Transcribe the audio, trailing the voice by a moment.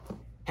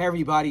Hey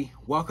everybody,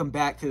 welcome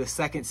back to the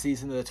second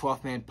season of the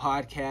 12th Man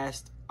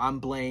Podcast. I'm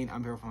Blaine,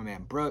 I'm here with my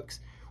man Brooks.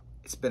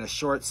 It's been a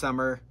short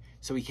summer,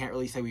 so we can't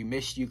really say we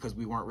missed you because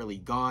we weren't really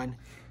gone,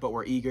 but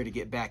we're eager to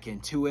get back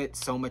into it.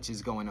 So much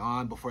is going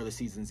on before the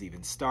season's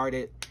even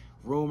started.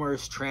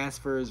 Rumors,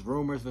 transfers,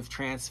 rumors with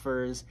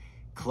transfers,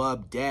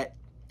 club debt,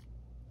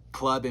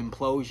 club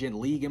implosion,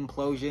 league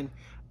implosion.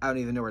 I don't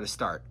even know where to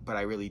start, but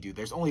I really do.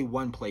 There's only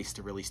one place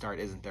to really start,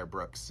 isn't there,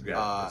 Brooks?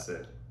 Yeah, that's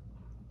it.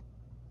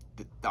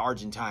 The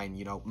Argentine,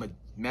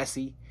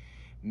 Messi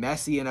and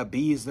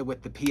Ibiza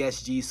with the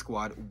PSG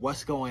squad.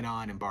 What's going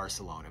on in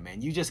Barcelona,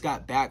 man? You just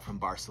got back from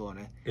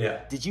Barcelona.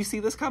 Yeah. Did you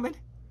see this coming?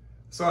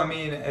 So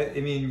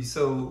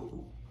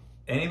so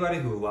anybody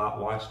who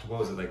watched, what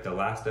was it, like the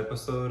last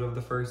episode of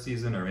the first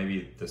season, or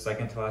maybe the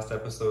second to last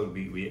episode,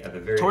 we at the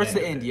very towards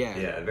end, the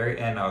end, yeah, at the very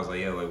end, I was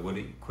like,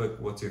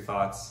 what's your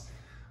thoughts?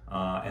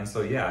 And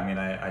so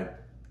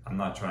I'm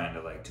not trying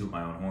to like toot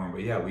my own horn,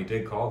 but yeah, we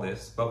did call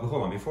this. But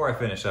hold on, before I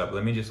finish up,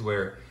 let me just put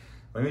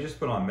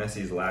on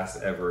Messi's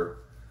last ever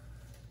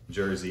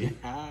jersey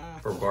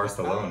for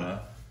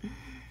Barcelona.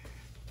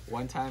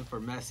 One time for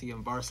Messi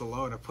in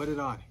Barcelona, put it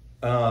on.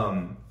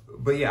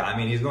 But yeah,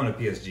 he's going to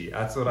PSG.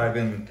 That's what I've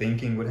been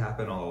thinking would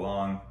happen all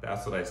along.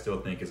 That's what I still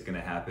think is going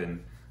to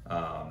happen.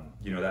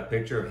 That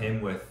picture of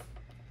him with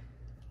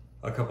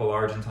a couple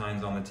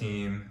Argentines on the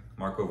team,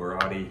 Marco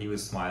Verratti, he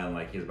was smiling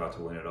like he's about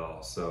to win it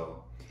all.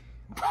 So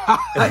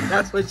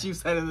that's what you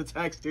said in the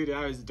text, dude.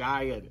 I was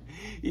dying.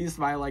 He's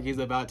smiling like he's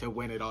about to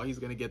win it all. He's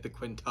going to get the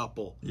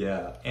quintuple.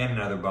 Yeah, and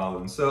another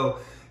balloon. So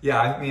yeah,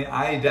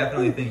 I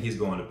definitely think he's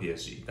going to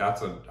PSG.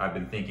 That's what I've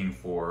been thinking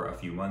for a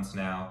few months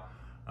now.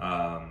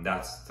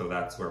 That's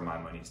where my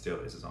money still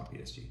is on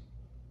PSG.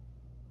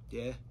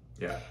 Yeah.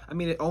 Yeah.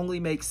 It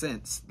only makes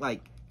sense.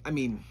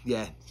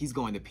 He's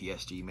going to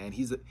PSG, man.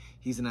 He's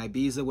an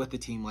Ibiza with the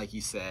team, like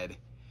you said.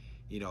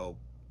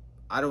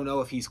 I don't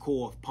know if he's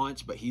cool with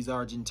punch, but he's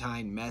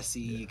Argentine.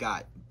 Messi, you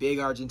got big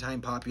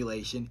Argentine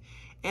population.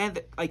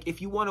 And,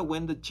 if you want to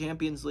win the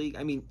Champions League,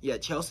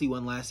 Chelsea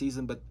won last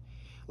season, but,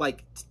 I'm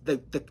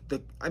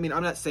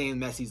not saying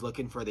Messi's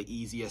looking for the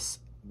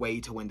easiest way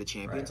to win the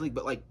Champions League,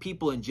 but,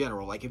 people in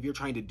general, if you're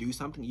trying to do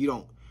something, you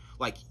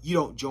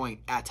don't join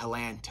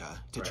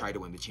Atalanta to try to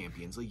win the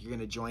Champions League. You're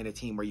going to join a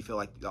team where you feel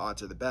like the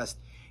odds are the best.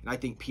 And I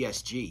think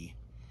PSG,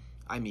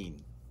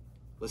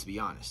 let's be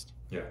honest.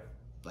 Yeah.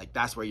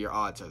 That's where your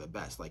odds are the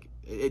best.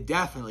 It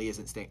definitely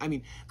isn't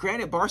staying.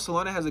 Granted,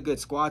 Barcelona has a good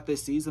squad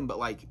this season, but,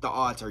 the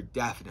odds are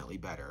definitely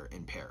better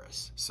in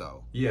Paris.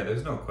 So yeah,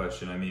 there's no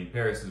question.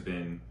 Paris has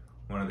been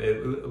one of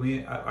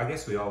the... I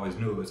guess we always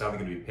knew it was either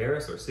going to be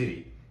Paris or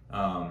City.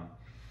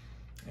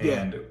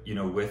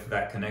 With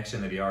that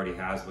connection that he already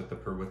has with the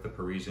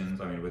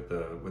Parisians, with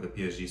the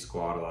PSG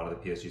squad, a lot of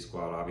the PSG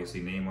squad, obviously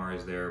Neymar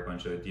is there, a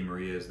bunch of Di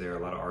Maria is there, a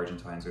lot of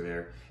Argentines are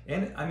there.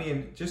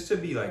 And, just to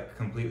be,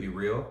 completely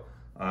real...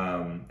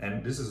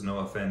 and this is no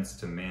offense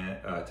to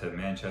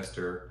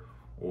Manchester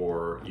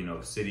or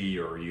City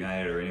or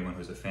United or anyone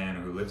who's a fan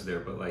or who lives there,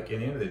 but at the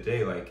end of the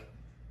day, would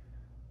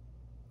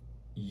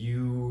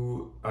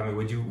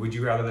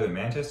you rather live in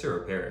Manchester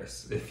or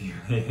Paris? If you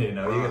you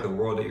got the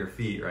world at your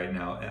feet right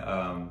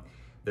now.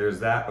 There's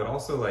that, but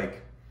also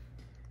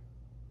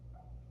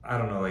I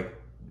don't know,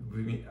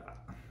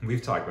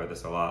 we've talked about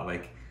this a lot.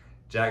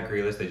 Jack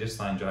Grealish, they just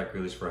signed Jack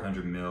Grealish for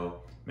 $100 million.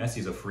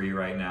 Messi's a free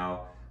right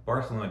now.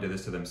 Barcelona did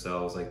this to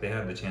themselves. They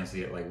had the chance to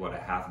get a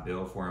half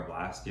bill for him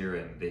last year,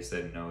 and they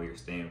said, no, you're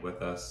staying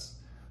with us.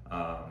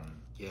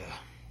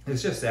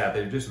 It's just sad.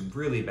 They're just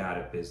really bad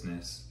at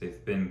business.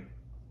 They've been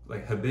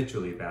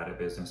habitually bad at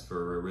business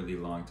for a really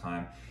long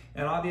time.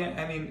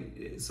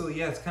 And so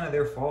yeah, it's kind of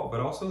their fault, but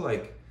also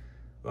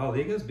La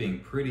Liga's being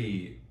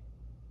pretty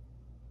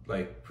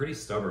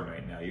stubborn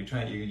right now.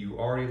 You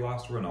already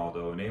lost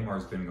Ronaldo.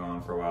 Neymar's been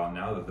gone for a while.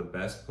 Now that the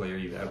best player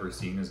you've ever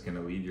seen is going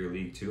to leave your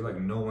league too,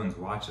 no one's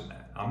watching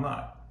that. I'm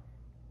not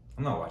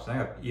watching. I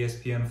got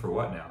ESPN for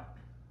what now?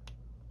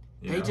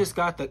 Just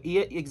got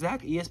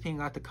ESPN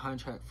got the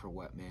contract for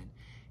what, man?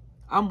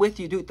 I'm with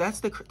you, dude. That's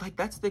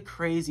the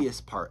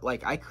craziest part.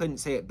 I couldn't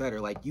say it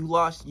better.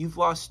 You've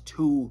lost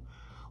two,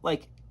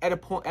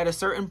 at a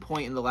certain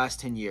point in the last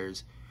 10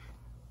 years,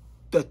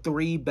 the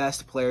three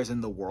best players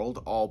in the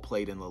world all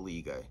played in La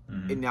Liga.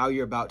 Mm-hmm. And now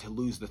you're about to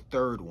lose the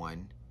third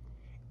one.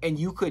 And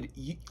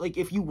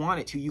if you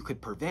wanted to, you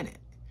could prevent it.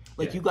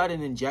 You got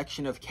an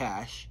injection of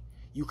cash.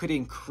 You could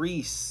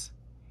increase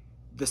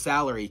the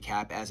salary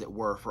cap, as it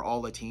were, for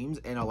all the teams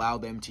and allow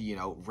them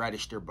to,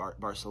 register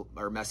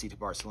Messi to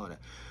Barcelona.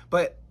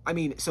 But,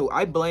 so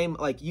I blame,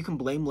 you can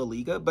blame La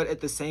Liga, but at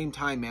the same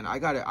time, man, I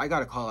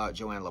gotta call out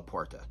Joan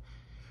Laporta.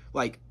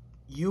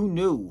 You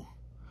knew...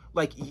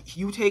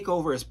 you take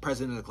over as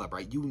president of the club,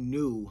 right? You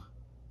knew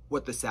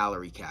what the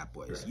salary cap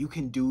was. Right. You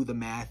can do the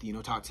math,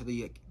 talk to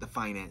the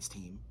finance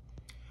team.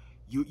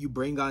 You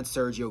bring on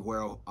Sergio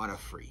Aguero on a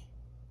free.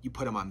 You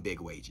put him on big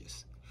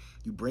wages.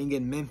 You bring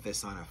in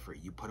Memphis on a free.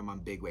 You put him on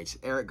big wages.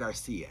 Eric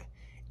Garcia,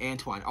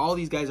 Antoine, all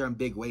these guys are on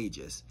big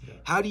wages. Yeah.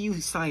 How do you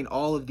sign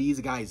all of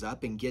these guys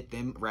up and get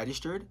them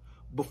registered?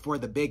 before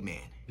the big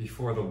man.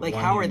 Before the like,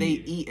 one how you are they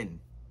need. eating?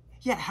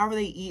 Yeah, how are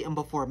they eating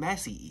before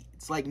Messi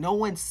eats? Like, no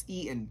one's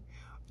eating.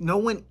 No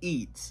one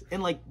eats.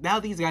 And, like, now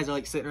these guys are,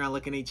 like, sitting around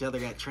looking at each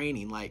other at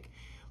training, like,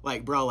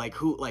 bro, like,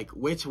 who, like,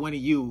 which one of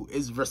you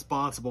is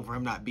responsible for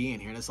him not being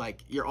here? And it's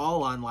like, you're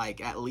all on,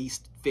 like, at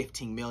least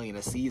 15 million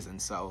a season.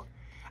 So,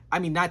 I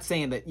mean, not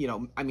saying that, you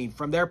know, I mean,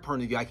 from their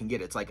point of view, I can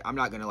get it. It's like, I'm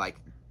not going to, like,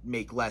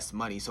 make less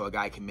money so a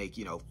guy can make,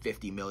 you know,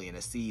 50 million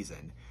a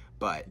season.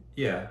 But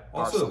yeah,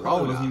 also the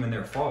problem wasn't even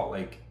their fault.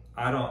 Like,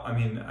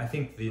 I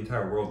think the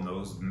entire world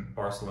knows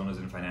Barcelona's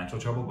in financial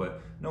trouble,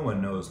 but no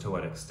one knows to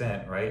what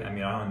extent, right? I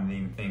mean, I don't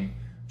even think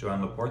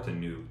Joan Laporta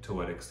knew to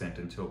what extent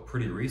until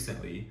pretty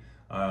recently.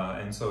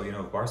 And so, you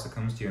know, if Barca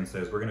comes to you and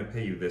says, we're going to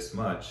pay you this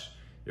much,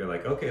 you're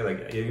like, okay,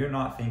 like, you're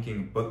not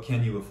thinking, but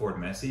can you afford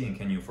Messi and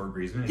can you afford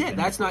Griezmann? Yeah,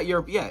 that's not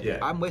your, yeah,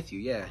 I'm with you,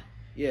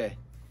 yeah.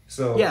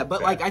 So, yeah,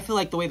 but, like, I feel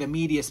like the way the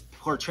media's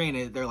portraying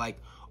it, they're like,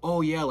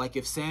 oh, yeah, like,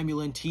 if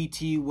Samuel and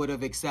TT would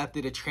have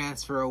accepted a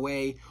transfer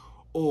away,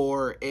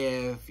 or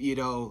if, you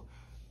know,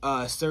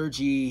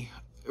 Sergi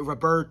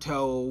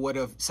Roberto would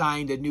have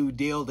signed a new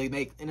deal they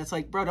make, and it's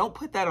like, bro, don't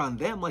put that on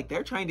them. Like,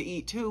 they're trying to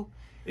eat too.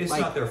 It's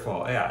like, not their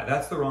fault. Yeah,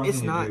 that's the wrong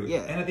thing to do.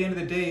 Yeah. And at the end of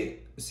the day,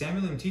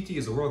 Samuel Umtiti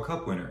is a World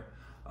Cup winner.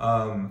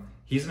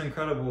 He's an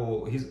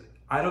incredible.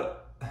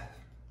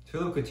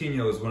 Philippe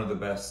Coutinho is one of the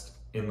best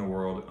in the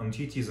world.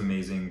 Umtiti is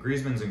amazing.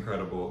 Griezmann's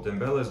incredible.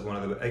 Dembele is one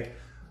of the like.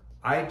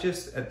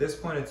 At this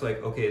point, it's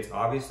like, okay, it's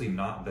obviously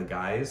not the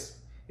guys.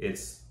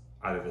 It's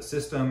either the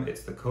system,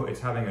 it's the coach, it's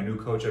having a new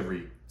coach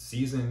every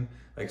season.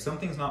 Like,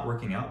 something's not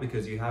working out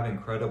because you have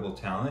incredible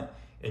talent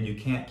and you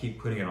can't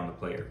keep putting it on the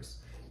players.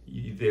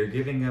 They're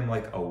giving them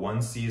like a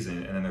 1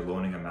 season and then they're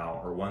loaning them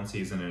out, or 1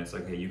 season and it's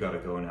like, hey, you got to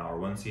go now, or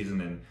 1 season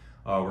and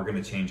we're going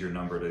to change your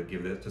number to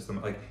give it to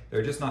someone. Like,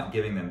 they're just not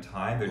giving them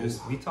time. They're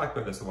just, we talked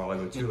about this a while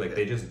ago too, like,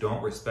 they just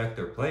don't respect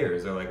their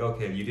players. They're like,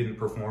 okay, you didn't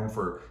perform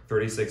for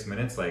 36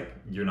 minutes, like,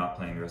 you're not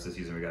playing the rest of the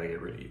season, we got to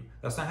get rid of you.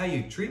 That's not how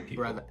you treat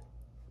people. Brother.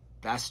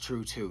 That's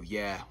true too.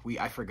 Yeah,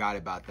 I forgot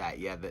about that.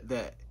 Yeah,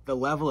 the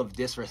level of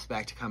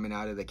disrespect coming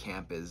out of the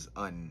camp is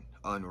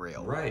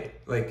unreal. Right.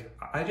 Like,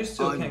 I just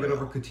still can't get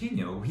over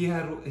Coutinho. He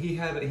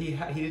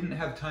didn't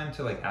have time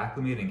to, like,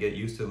 acclimate and get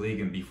used to the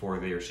league, and before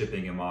they were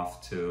shipping him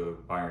off to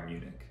Bayern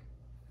Munich,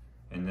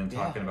 and then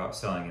talking about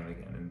selling him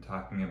again, and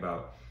talking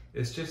about,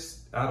 it's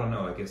just, I don't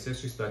know, like, it's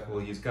disrespectful.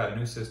 He's got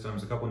new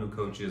systems, a couple new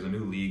coaches, a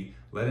new league.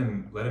 Let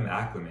him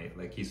acclimate.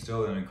 Like, he's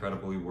still an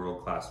incredibly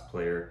world-class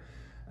player.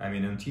 I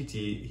mean,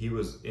 Umtiti, he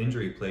was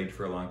injury plagued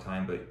for a long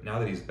time, but now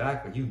that he's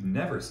back, like, you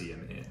never see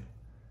him in.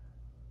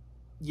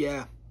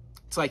 Yeah.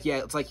 It's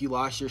like you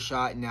lost your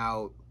shot and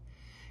now,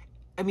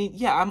 I mean,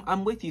 yeah,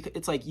 I'm with you.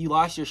 It's like you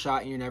lost your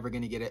shot and you're never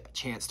going to get a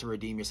chance to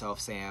redeem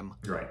yourself, Sam.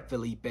 Right.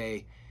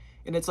 Felipe.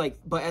 And it's like,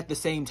 but at the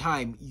same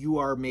time, you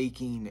are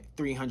making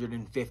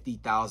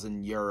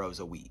 350,000 euros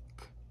a week.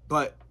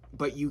 But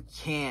you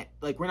can't,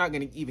 like, we're not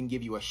going to even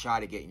give you a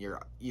shot at getting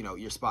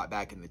your spot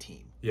back in the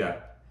team. Yeah.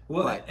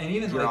 Well, but and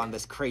even you're like, on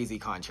this crazy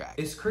contract.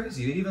 It's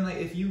crazy. Even like,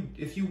 if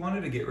you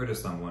wanted to get rid of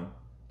someone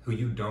who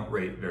you don't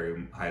rate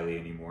very highly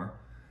anymore,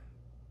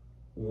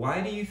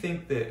 why do you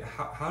think that?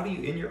 How do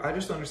you I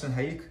just don't understand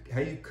how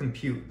you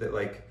compute that,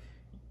 like,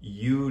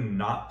 you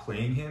not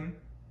playing him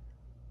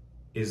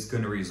is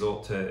going to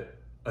result to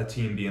a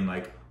team being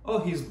like, oh,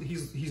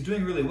 he's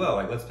doing really well,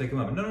 like, let's pick him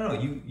up. No.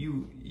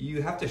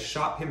 You have to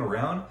shop him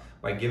around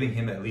by giving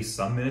him at least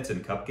some minutes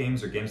in cup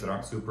games or games that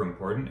aren't super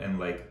important, and,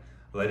 like,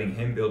 letting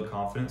him build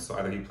confidence, so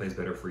either he plays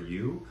better for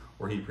you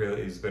or he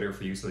plays better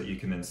for you so that you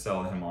can then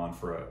sell him on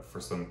for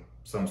some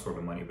sort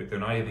of money. But they're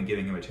not even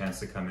giving him a chance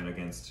to come in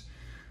against,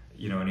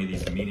 you know, any of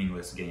these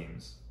meaningless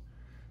games.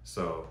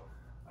 So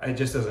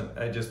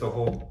the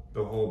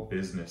whole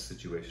business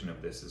situation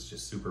of this is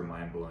just super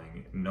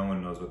mind-blowing. No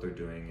one knows what they're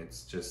doing.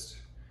 It's just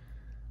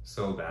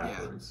so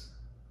backwards.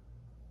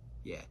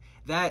 Yeah.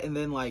 That, and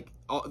then, like,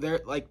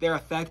 they're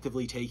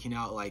effectively taking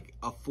out, like,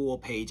 a full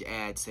page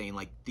ad saying,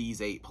 like,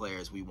 these 8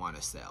 players we want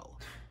to sell.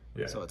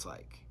 Yeah. So it's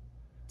like,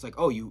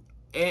 oh, you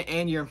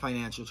and you're in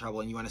financial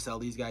trouble and you want to sell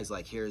these guys,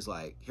 like, here's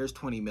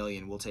 20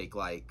 million, we'll take,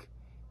 like,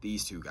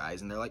 these 2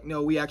 guys. And they're like,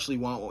 no, we actually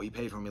want what we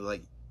paid for them.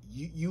 Like,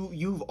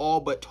 you've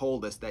all but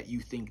told us that you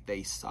think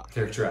they suck.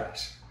 They're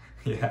trash.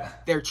 Yeah.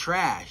 They're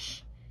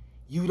trash.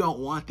 You don't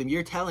want them.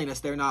 You're telling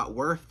us they're not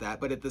worth that,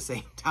 but at the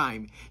same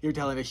time, you're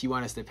telling us you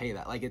want us to pay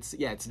that. Like, it's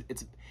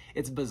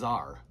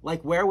bizarre.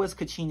 Like, where was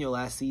Coutinho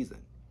last season?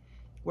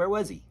 Where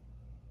was he?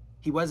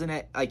 He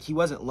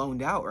wasn't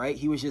loaned out, right?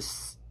 He was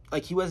just,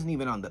 like, he wasn't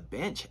even on the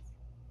bench.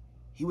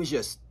 He was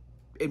just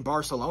in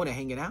Barcelona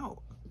hanging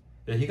out.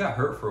 Yeah, he got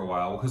hurt for a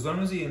while, because when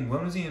was he in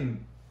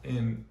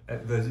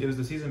it was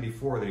the season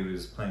before that he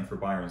was playing for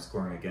Bayern,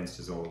 scoring against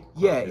his old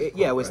club. It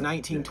was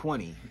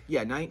 1920.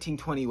 Yeah,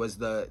 1920 was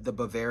the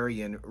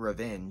Bavarian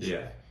revenge.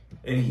 Yeah,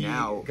 and he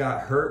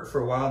got hurt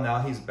for a while. Now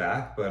he's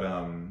back, but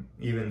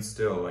even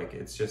still, like,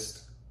 it's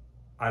just,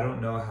 I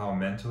don't know how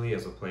mentally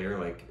as a player,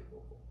 like,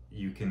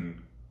 you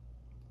can,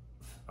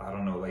 I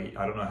don't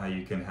know how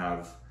you can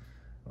have,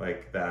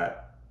 like,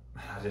 that.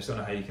 I just don't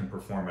know how you can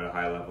perform at a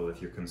high level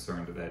if you're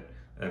concerned that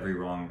every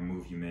wrong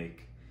move you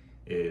make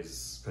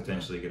is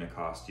potentially going to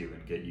cost you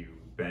and get you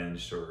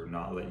benched or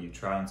not let you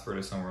transfer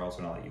to somewhere else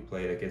or not let you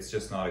play. Like, it's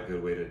just not a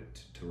good way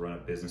to run a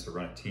business or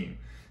run a team.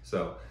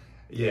 So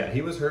yeah,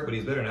 he was hurt, but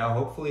he's better now.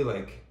 Hopefully,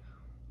 like,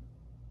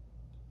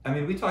 I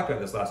mean, we talked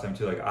about this last time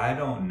too. Like, I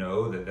don't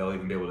know that they'll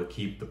even be able to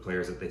keep the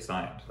players that they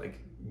signed. Like,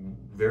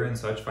 they're in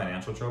such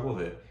financial trouble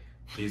that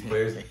these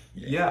players,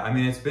 yeah, I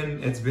mean,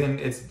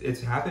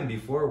 it's happened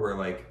before where,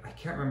 like, I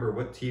can't remember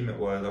what team it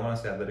was. I want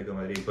to say Atletico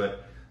Madrid,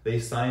 but they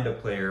signed a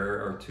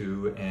player or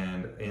two,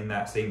 and in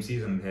that same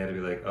season, they had to be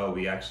like, oh,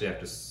 we actually have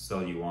to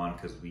sell you on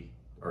because we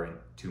are in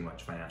too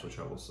much financial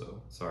trouble. So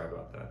sorry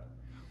about that.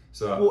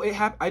 So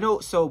well, I know.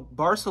 So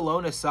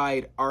Barcelona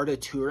signed Arda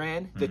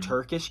Turan, the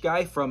Turkish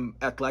guy from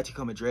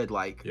Atletico Madrid.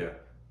 Like, yeah,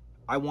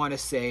 I want to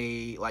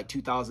say like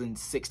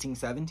 2016,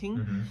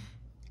 17.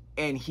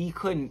 And he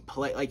couldn't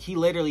play. Like, he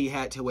literally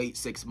had to wait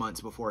 6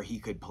 months before he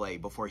could play,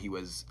 before he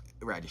was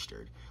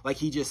registered. Like,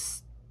 he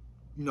just,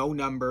 no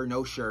number,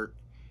 no shirt,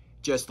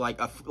 just like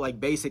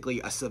basically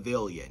a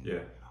civilian. Yeah.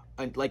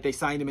 And like, they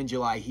signed him in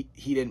July.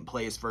 He didn't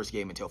play his first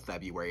game until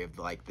February of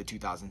like the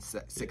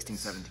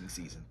 2016-17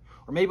 season.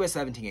 Or maybe it was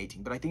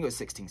 17-18, but I think it was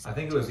 16-17. I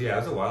think it was, yeah,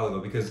 it was a while ago,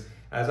 because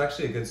that's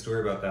actually a good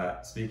story about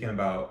that. Speaking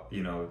about,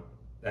 you know,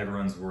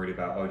 everyone's worried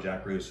about, oh,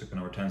 Jack Grealish took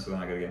number 10, so they're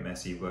not going to get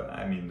Messi. But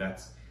I mean,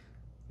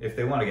 if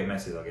they want to get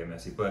Messi, they'll get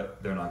Messi,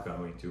 but they're not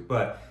going to.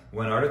 But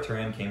when Arda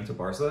Turan came to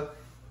Barca,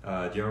 do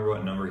you remember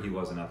what number he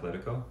was in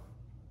Atletico?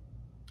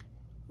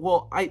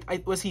 Well,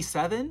 I was he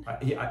 7?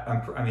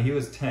 I mean, he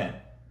was 10.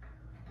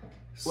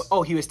 Well,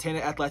 oh, he was 10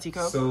 at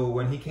Atletico? So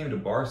when he came to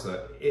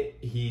Barca,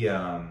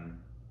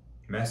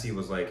 Messi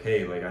was like,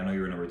 hey, like, I know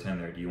you were number 10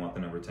 there. Do you want the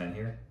number 10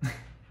 here?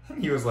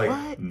 He was like,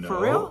 what? No.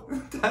 For real?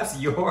 That's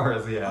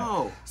yours, yeah.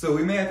 Oh. So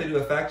we may have to do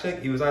a fact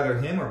check. It was either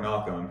him or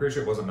Malcolm. I'm pretty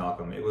sure it wasn't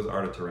Malcolm. It was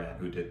Arda Turan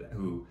who did that,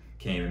 who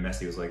came, and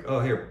Messi was like, oh,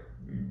 here,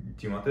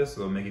 do you want this?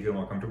 Will it make you feel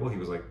more comfortable? He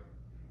was like,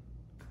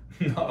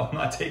 no, I'm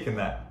not taking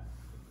that.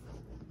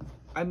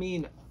 I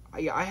mean,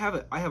 I have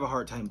a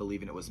hard time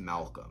believing it was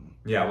Malcolm.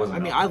 Yeah, it wasn't. I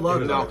mean, Malcolm. I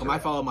love Malcolm. I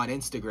follow him on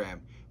Instagram.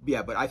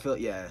 Yeah, but I feel,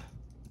 yeah.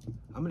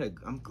 I'm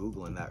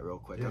Googling that real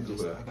quick. Yeah,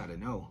 I gotta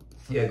know.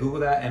 Yeah, Google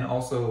that. And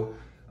also,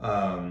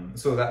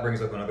 so that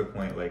brings up another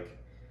point. Like,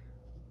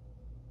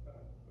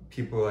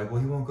 people are like, well,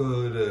 he won't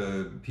go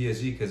to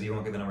PSG because he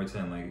won't get the number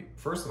 10. Like,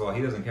 first of all,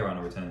 he doesn't care about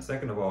number 10.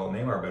 Second of all,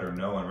 Neymar better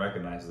know and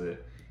recognize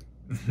that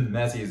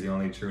Messi is the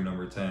only true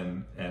number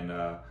 10. And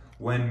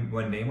when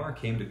Neymar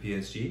came to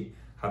PSG,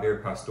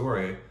 Javier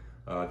Pastore,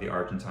 the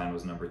Argentine,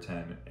 was number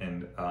 10,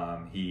 and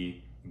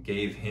he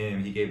gave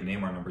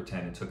Neymar number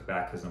 10 and took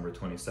back his number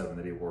 27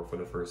 that he wore for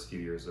the first few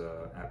years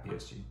at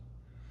PSG.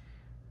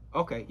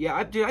 Okay, yeah,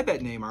 I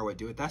bet Neymar would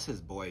do it. That's his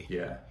boy.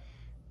 Yeah,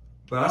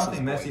 but I don't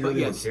think Messi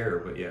really would care.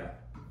 But yeah.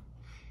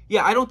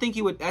 Yeah, I don't think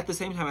he would. At the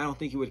same time, I don't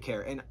think he would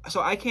care. And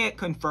so I can't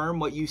confirm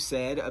what you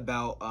said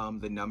about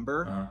the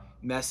number,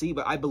 Messi,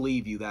 but I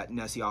believe you that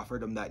Messi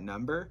offered him that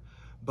number.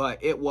 But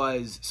it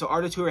was, so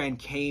Arda Turan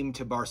came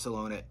to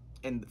Barcelona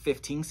in the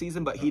 15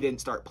 season, but he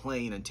didn't start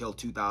playing until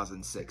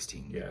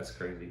 2016. Yeah, it's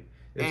crazy.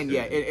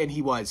 And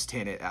he was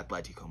 10 at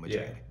Atletico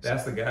Madrid. Yeah,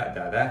 that's the guy.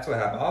 That's what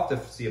happened. I'll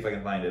have to see if I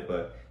can find it,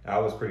 but I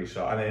was pretty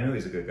shocked. I mean, I knew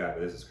he's a good guy, but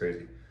this is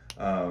crazy.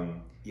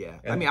 Yeah,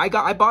 I mean,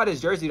 I bought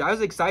his jersey. I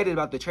was excited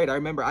about the trade. I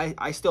remember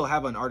I still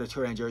have an Arda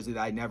Turan jersey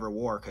that I never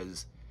wore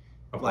because,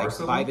 like,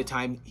 by the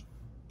time,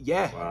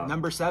 wow.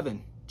 Number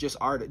 7. Just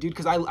Arda, dude,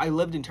 because I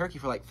lived in Turkey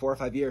for like 4 or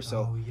 5 years,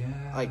 so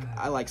like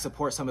I like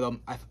support some of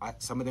them.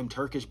 Some of them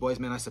Turkish boys,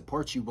 man. I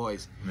support you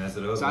boys.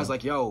 So I was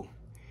like, yo,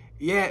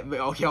 yeah,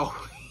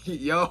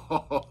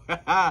 yo.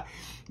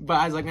 But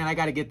I was like, man, I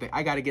gotta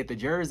get the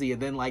jersey.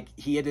 And then like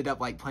he ended up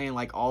like playing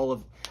like all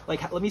of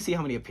like, let me see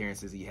how many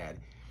appearances he had.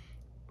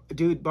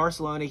 Dude,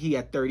 Barcelona, he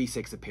had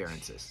 36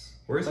 appearances.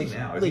 Where is he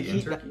now? Is he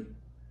in Turkey?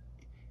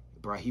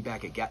 Bro, he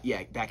back in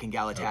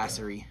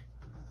Galatasaray.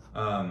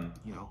 Okay.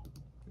 You know.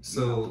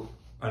 So.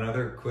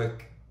 Another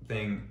quick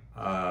thing,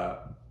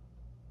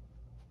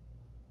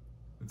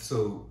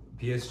 so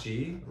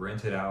PSG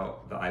rented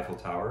out the Eiffel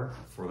Tower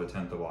for the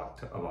 10th of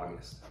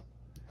August.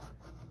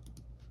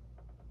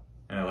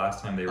 And the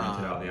last time they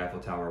rented out the Eiffel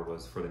Tower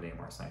was for the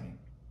Neymar signing,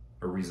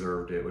 or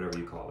reserved it, whatever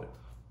you call it.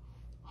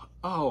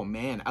 Oh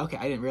man, okay,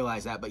 I didn't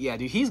realize that, but yeah,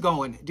 dude, he's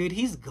going.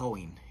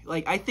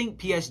 Like, I think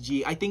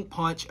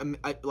Punch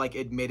like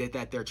admitted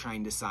that they're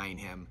trying to sign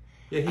him.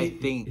 Yeah,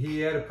 he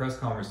had a press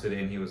conference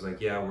today, and he was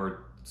like, yeah, we're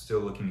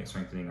still looking at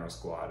strengthening our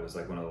squad. It was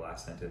like one of the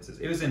last sentences.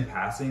 It was in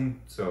passing,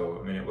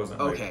 so I mean, it wasn't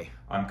like,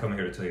 I'm coming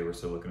here to tell you we're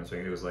still looking at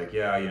strengthening. It was like,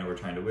 yeah, you know, we're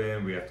trying to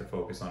win. We have to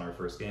focus on our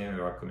first game,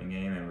 our upcoming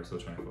game, and we're still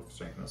trying to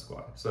strengthen the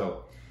squad.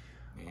 So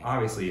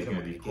obviously he's going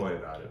to be coy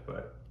about it,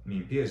 but I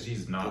mean,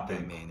 PSG's not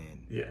been. Man in.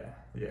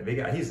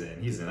 Yeah, he's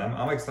in.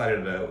 I'm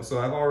excited to. So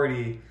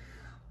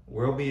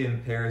we'll be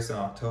in Paris in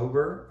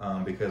October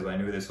because I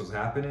knew this was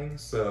happening.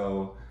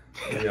 So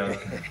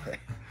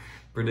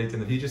predicting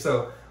the future.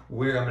 So I'm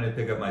going to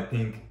pick up my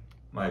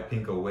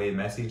pink away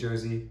Messi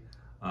jersey.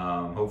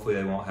 Hopefully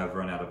they won't have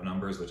run out of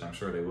numbers, which I'm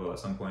sure they will at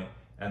some point.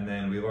 And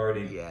then we've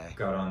already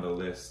got on the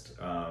list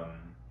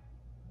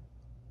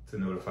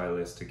notify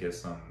Liz to get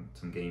some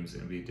games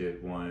in. We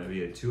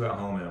had 2 at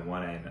home and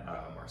 1 in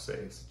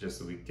Marseille, just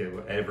so we get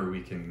wherever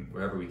we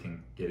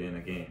can get in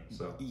a game.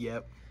 So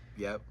yep,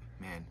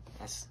 man,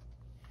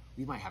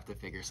 we might have to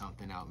figure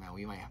something out, man.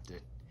 We might have to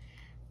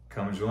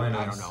come join us.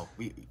 I don't know.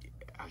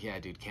 Yeah,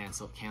 dude,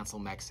 cancel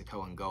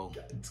Mexico and go.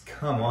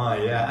 Come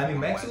on, yeah. I mean,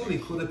 Mexico would be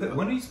cool.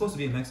 When are you supposed to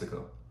be in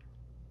Mexico?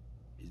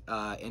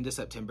 End of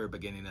September,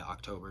 beginning of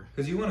October.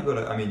 Because you want to go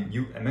to, I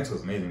mean,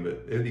 Mexico's amazing,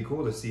 but it would be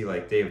cool to see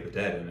like Day of the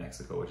Dead in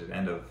Mexico, which is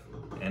end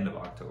of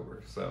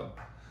October. So.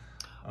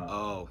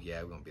 Oh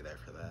yeah, we won't be there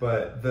for that.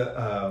 But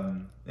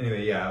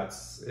anyway, yeah,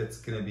 it's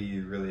gonna be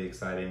really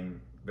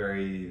exciting.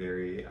 Very,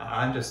 very.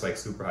 I'm just like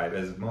super hyped.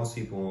 As most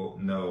people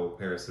know,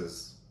 Paris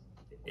is,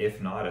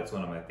 if not, it's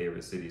one of my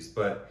favorite cities.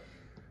 But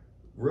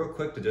real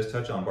quick to just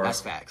touch on Barcelona.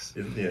 That's facts.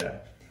 Yeah,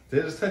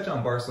 to just touch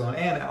on Barcelona,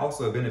 and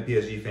also I've been a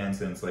PSG fan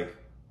since like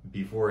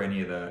before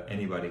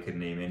anybody could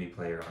name any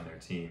player on their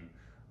team.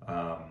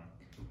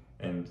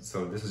 And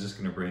so this is just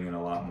going to bring in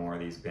a lot more of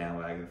these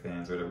bandwagon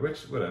fans, or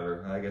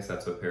whatever. I guess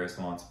that's what Paris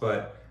wants.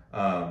 But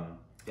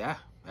yeah,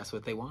 that's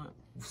what they want.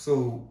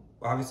 So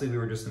obviously we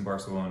were just in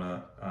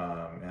Barcelona,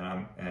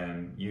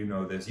 and you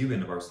know this. You've been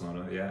to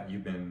Barcelona,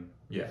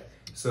 yeah?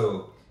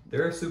 So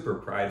they're super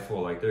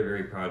prideful. Like they're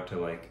very proud to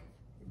like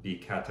be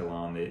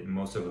Catalan.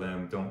 Most of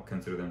them don't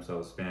consider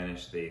themselves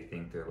Spanish. They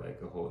think they're like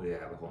they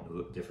have a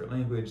whole different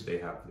language. They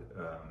have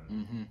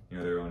you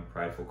know, their own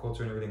prideful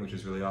culture and everything, which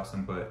is really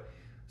awesome. But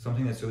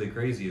something that's really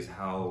crazy is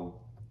how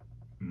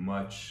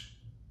much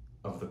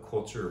of the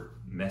culture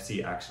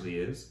Messi actually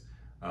is,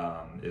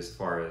 as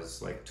far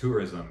as like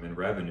tourism and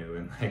revenue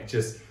and like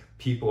just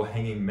people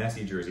hanging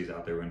Messi jerseys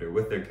out their window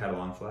with their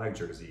Catalan flag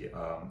jersey,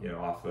 you know,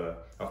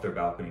 off their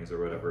balconies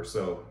or whatever.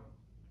 So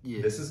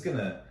yeah. This is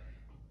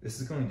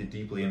going to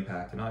deeply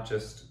impact not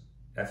just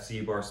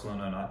FC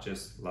Barcelona, not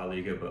just La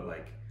Liga, but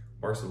like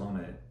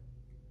Barcelona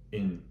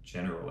in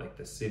general, like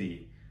the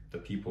city, the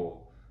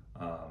people,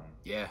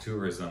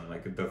 tourism.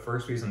 Like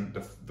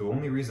the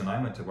only reason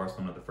I went to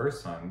Barcelona the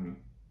first time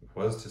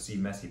was to see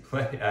Messi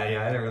play.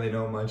 I didn't really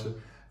know much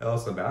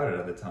else about it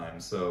at the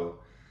time, so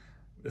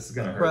this is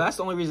gonna hurt. Bro, that's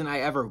the only reason I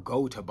ever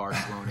go to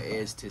Barcelona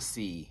is to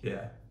see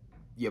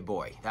your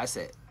boy. That's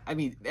it. I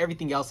mean,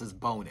 everything else is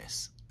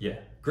bonus. Yeah,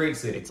 great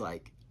city. It's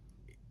like,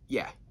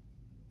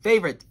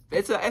 favorite.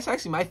 It's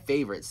actually my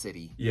favorite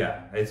city.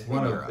 Yeah, it's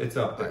it's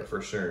up there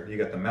for sure. You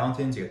got the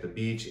mountains, you got the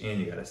beach, and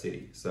you got a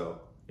city.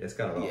 So it's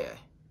got it all. Yeah.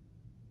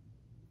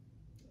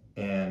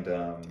 And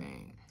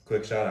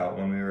quick shout out,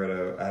 when we were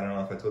at I don't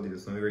know if I told you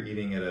this, when we were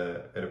eating at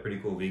a pretty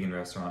cool vegan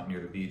restaurant near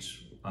the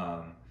beach,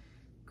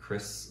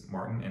 Chris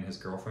Martin and his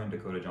girlfriend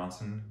Dakota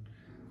Johnson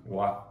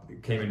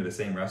came into the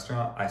same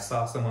restaurant. I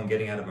saw someone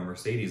getting out of a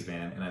Mercedes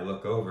van, and I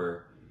look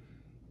over,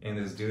 and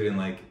this dude in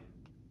like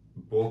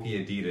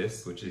bulky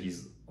Adidas, which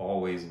he's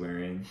always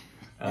wearing,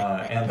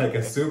 and like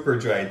a super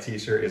dry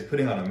t-shirt, is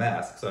putting on a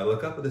mask. So I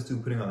look up at this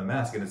dude putting on the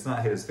mask, and it's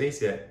not hit his face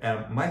yet,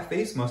 and my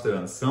face must have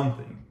done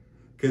something,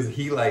 because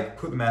he like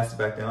put the mask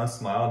back down,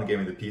 smiled, and gave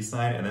me the peace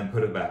sign, and then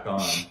put it back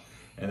on,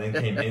 and then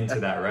came into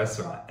that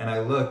restaurant. And I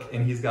look,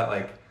 and he's got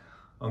like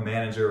a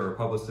manager or a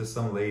publicist,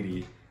 some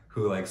lady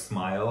who like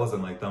smiles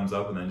and like thumbs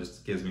up, and then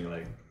just gives me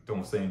like,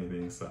 don't say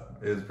anything. So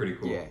it was pretty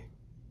cool. Yeah.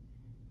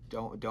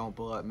 Don't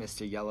pull up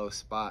Mr. Yellow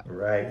Spot.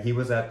 Right. He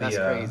was at That's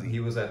crazy.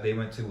 They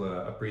went to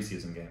a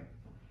preseason game.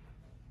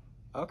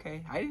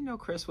 Okay. I didn't know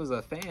Chris was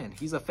a fan.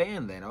 He's a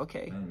fan then.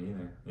 Okay. Me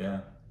neither.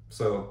 Yeah.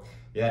 So,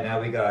 yeah, now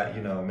we got,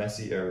 you know,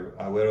 Messi, or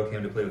Agüero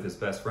came to play with his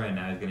best friend.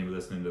 Now he's going to be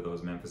listening to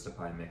those Memphis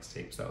Depay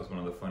mixtapes. That was one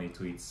of the funny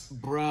tweets.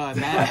 Bruh,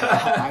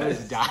 I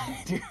was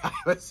dying, dude. I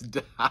was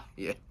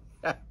dying.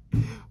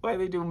 Why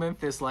they do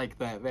Memphis like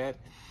that, man?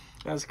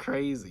 That's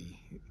crazy.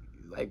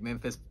 Like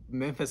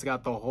Memphis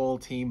got the whole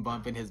team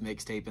bumping his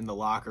mixtape in the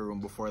locker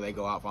room before they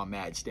go out on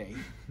match day.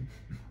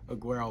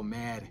 Agüero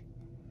mad.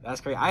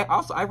 That's crazy.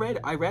 I read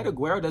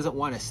Agüero doesn't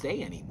want to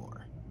stay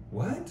anymore.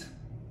 What?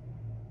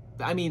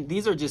 I mean,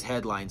 these are just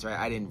headlines, right?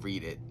 I didn't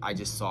read it. I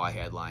just saw a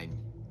headline.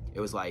 It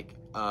was like,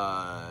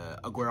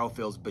 Agüero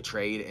feels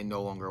betrayed and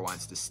no longer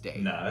wants to stay.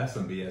 Nah, that's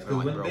some BS.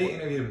 Because when they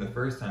interviewed him the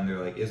first time, they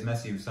were like, is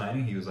Messi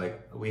signing? He was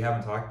like, we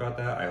haven't talked about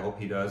that. I hope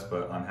he does,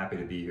 but I'm happy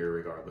to be here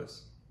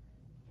regardless.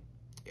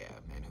 Yeah,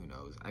 man, who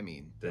knows? I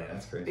mean, dang,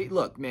 that's crazy.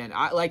 Look, man,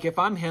 if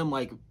I'm him,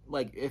 like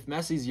if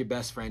Messi's your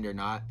best friend or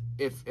not,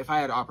 if I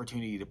had an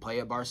opportunity to play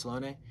at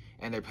Barcelona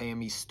and they're paying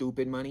me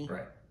stupid money,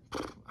 right?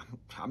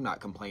 I'm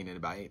not complaining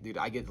about it, dude.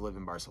 I get to live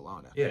in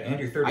Barcelona. Yeah, and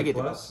you're 30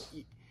 plus.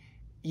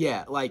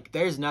 Yeah, like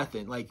there's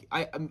nothing. Like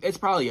it's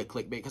probably a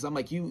clickbait because I'm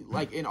like, you,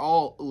 like in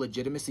all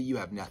legitimacy, you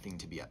have nothing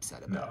to be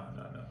upset about.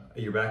 No.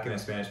 You're back in a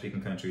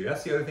Spanish-speaking country.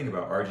 That's the other thing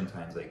about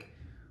Argentines. Like,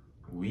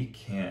 we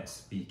can't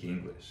speak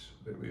English.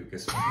 We can't do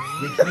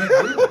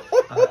it.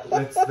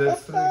 That's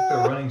like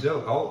the running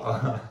joke.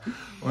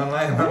 When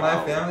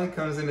my family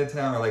comes into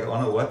town, or like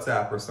on a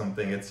WhatsApp or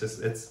something,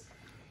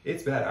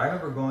 it's bad. I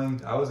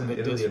remember I was in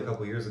Italy a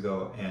couple years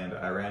ago, and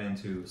I ran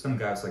into some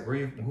guy. Was like, where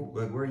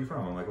are you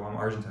from? I'm like, well, I'm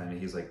Argentine. And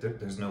he's like,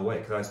 there's no way.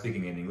 Because I was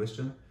speaking in English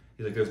to him.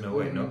 He's like, there's no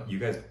way. No, you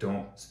guys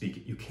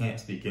you can't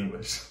speak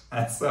English.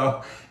 And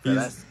so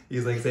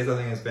he's like, say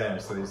something in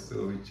Spanish.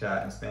 So we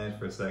chat in Spanish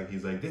for a sec.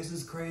 He's like, this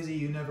is crazy.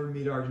 You never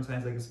meet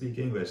Argentines that can speak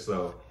English.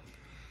 So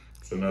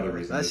it's another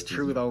reason. That's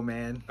true though,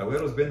 man.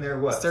 Agüero's been there,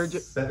 what,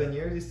 7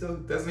 years? He still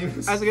doesn't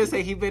even speak. I was going to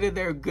say, he's been in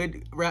there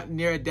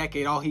near a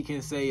decade. All he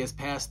can say is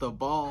pass the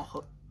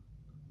ball.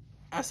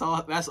 That's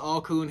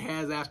all Kun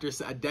has after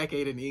a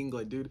decade in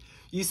England, dude.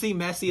 You see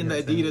Messi in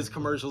the Adidas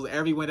commercials,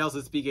 everyone else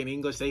is speaking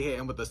English. They hit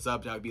him with the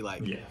subtitle, be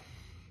like,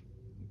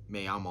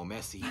 me amo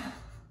Messi.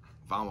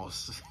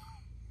 Vamos.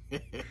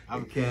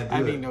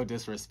 I mean, no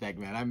disrespect,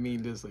 man. I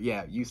mean, just,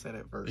 you said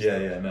it first.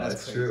 Yeah, no,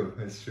 it's true.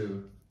 It's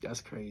true.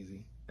 That's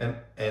crazy. And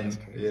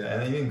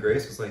even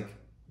Grace was like,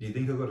 do you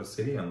think he'll go to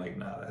City? I'm like,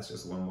 nah, that's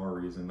just one more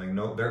reason. Like,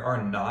 no, there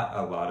are not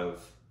a lot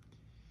of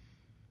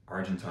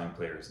Argentine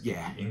players in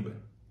England.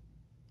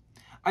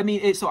 I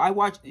mean, so I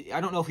watched. I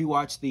don't know if you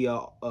watched the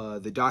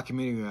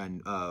documentary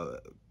on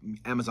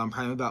Amazon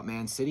Prime about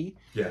Man City.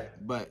 Yeah.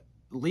 But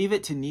leave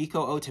it to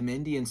Nico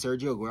Otamendi and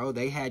Sergio Aguero.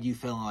 They had you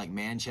feeling like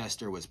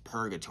Manchester was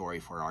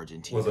purgatory for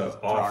Argentina. Was an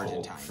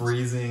awful,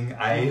 freezing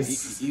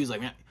ice. He was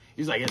like, man,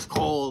 it's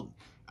cold.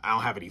 I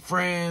don't have any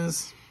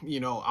friends. You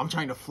know, I'm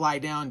trying to fly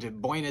down to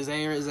Buenos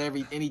Aires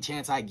any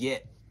chance I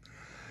get.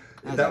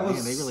 That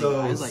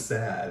was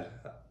sad.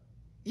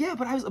 Yeah,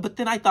 but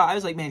then I thought, I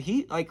was like, man,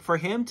 for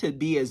him to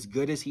be as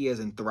good as he is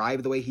and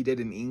thrive the way he did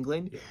in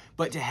England,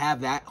 but to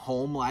have that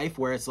home life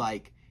where it's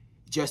like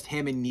just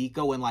him and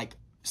Nico and like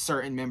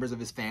certain members of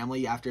his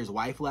family after his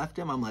wife left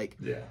him, I'm like,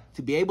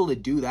 to be able to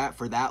do that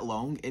for that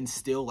long and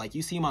still, like,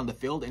 you see him on the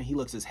field and he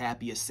looks as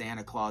happy as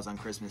Santa Claus on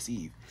Christmas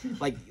Eve.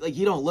 like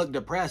you don't look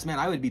depressed, man.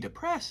 I would be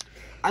depressed.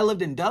 I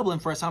lived in Dublin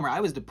for a summer. I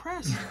was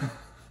depressed.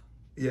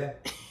 Yeah.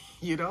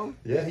 You know?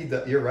 Yeah,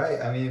 you're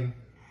right. I mean,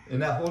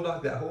 and that whole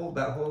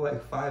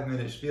like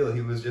 5-minute spiel,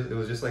 it was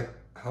just like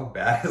how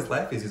bad his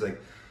life is. He's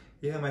like,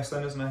 yeah, my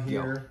son is not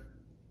here.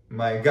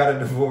 Got a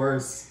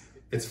divorce.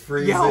 It's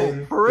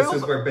freezing. This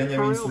is where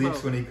Benjamin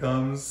sleeps when he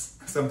comes.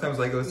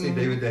 Sometimes I go see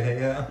David De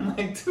Gea. I'm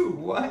like, dude,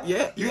 what?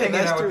 Yeah, you're hanging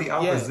out with the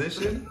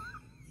opposition.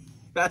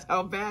 That's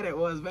how bad it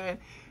was, man.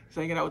 He's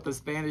hanging out with the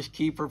Spanish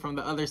keeper from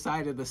the other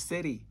side of the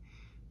city.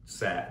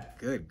 Sad.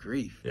 Good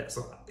grief. Yeah.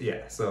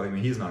 So I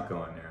mean, he's not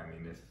going there. I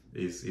mean,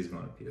 if he's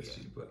going to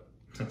PSG, but.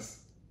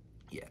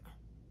 Yeah.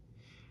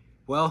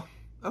 Well,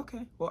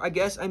 okay. Well, I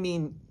guess, I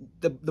mean,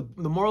 the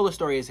moral of the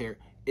story is here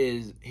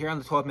on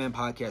the 12 Man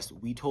Podcast,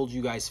 we told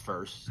you guys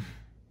first.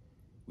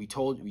 We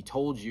told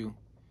you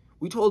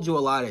a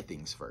lot of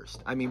things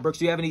first. I mean, Brooks,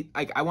 do you have any,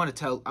 like, I want to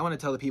tell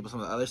the people some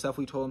of the other stuff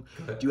we told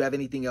them. Do you have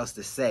anything else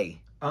to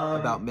say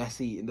about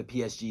Messi and the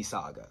PSG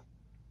saga?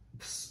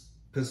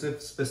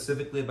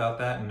 Specifically about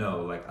that?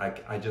 No. Like, I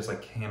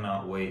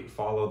cannot wait.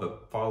 Follow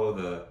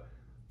the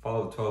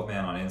 12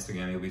 Man on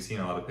Instagram. You'll be seeing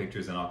a lot of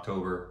pictures in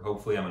October.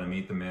 Hopefully, I'm gonna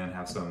meet the man,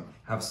 have some.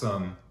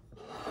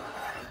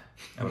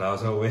 But I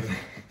was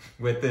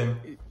with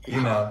him,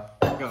 you know.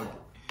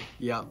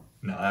 Yeah.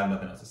 No, I have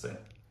nothing else to say.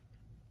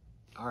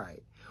 All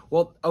right.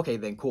 Well, okay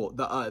then, cool.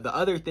 The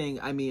other thing,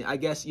 I mean, I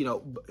guess, you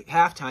know,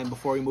 halftime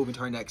before we move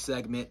into our next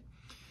segment,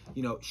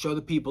 you know, show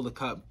the people the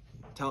cup.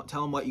 Tell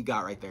them what you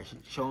got right there.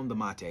 Show them the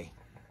mate.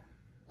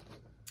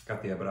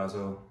 Got the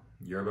Abrazo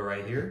yerba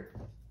right here.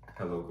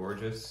 Hello,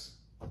 gorgeous.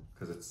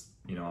 Because it's,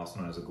 you know, also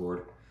known as a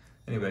gourd.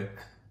 Anyway,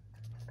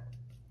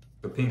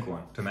 the pink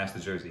one to match the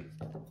jersey.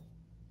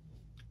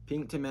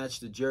 Pink to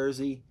match the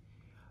jersey.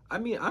 I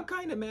mean, I'm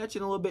kind of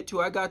matching a little bit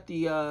too. I got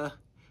the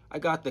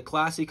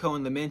Classico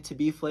and the mint to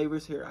be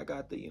flavors here. I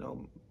got the, you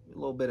know, a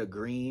little bit of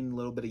green, a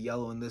little bit of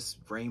yellow in this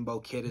rainbow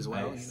kit as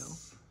well. Nice. You know,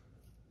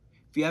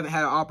 if you haven't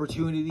had an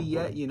opportunity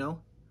yet, you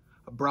know,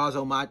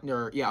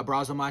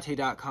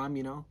 abrazomate.com.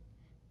 You know,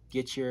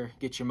 get your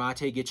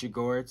mate, get your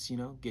gourds. You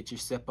know, get your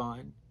sip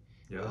on.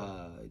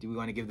 Yeah. Do we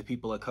want to give the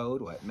people a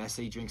code? What?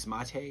 Messi drinks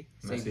mate?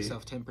 Save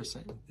yourself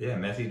 10%. Yeah,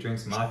 Messi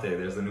drinks mate.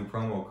 There's a new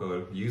promo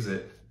code. Use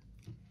it.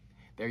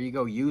 There you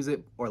go. Use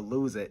it or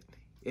lose it.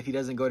 If he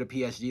doesn't go to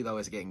PSG, though,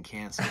 it's getting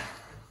canceled.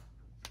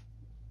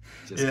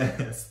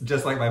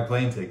 Just like my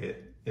plane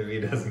ticket. If he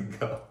doesn't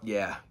go.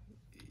 Yeah.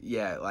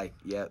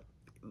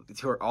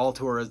 All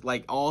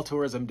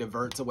tourism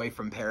diverts away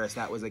from Paris.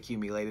 That was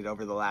accumulated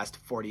over the last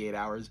 48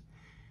 hours.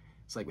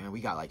 It's like, man, we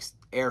got like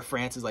Air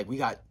France is like, we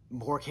got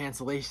more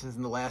cancellations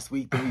in the last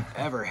week than we've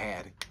ever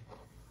had.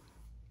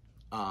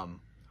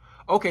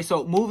 Okay,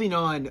 so moving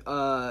on,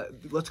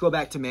 let's go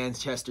back to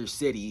Manchester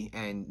City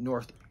and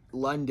North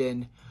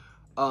London.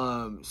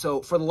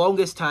 So for the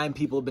longest time,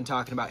 people have been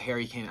talking about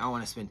Harry Kane. I don't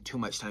want to spend too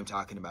much time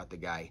talking about the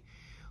guy.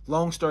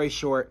 Long story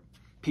short,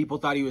 people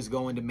thought he was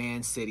going to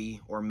Man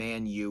City or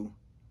Man U.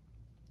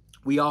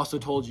 We also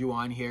told you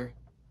on here,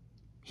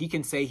 he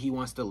can say he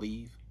wants to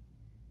leave.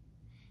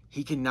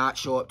 He cannot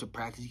show up to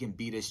practice. He can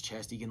beat his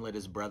chest. He can let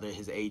his brother,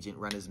 his agent,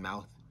 run his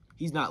mouth.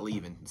 He's not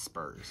leaving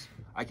Spurs.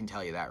 I can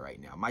tell you that right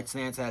now. My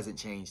stance hasn't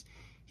changed.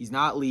 He's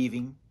not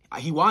leaving.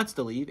 He wants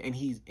to leave, and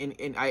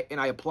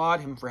I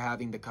applaud him for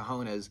having the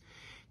cojones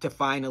to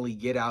finally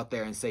get out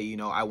there and say, you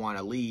know, I want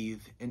to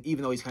leave. And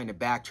even though he's kind of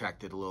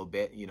backtracked it a little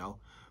bit, you know,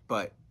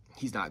 but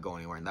he's not going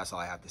anywhere, and that's all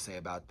I have to say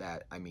about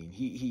that. I mean,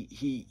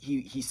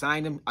 he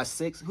signed him a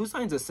 6. Who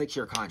signs a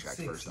 6-year contract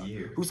 6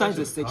 years. Who signs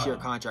a 6-year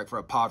contract for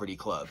a poverty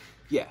club?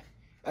 Yeah,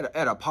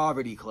 at a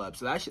poverty club.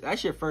 So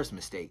that's your first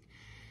mistake.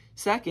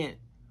 Second,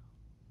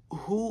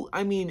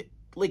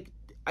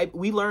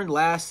 we learned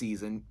last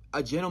season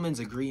a gentleman's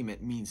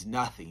agreement means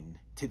nothing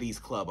to these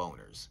club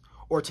owners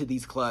or to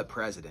these club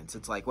presidents.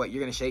 It's like, what,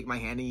 you're gonna shake my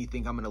hand and you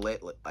think I'm gonna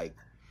let like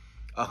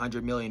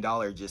 $100 million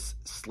just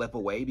slip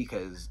away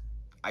because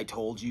I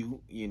told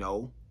you,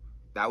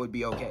 that would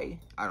be okay?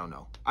 I don't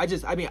know.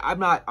 I'm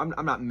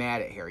not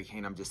mad at Harry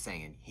Kane. I'm just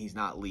saying he's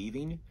not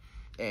leaving,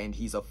 and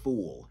he's a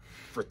fool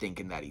for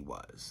thinking that he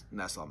was. And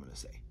that's all I'm gonna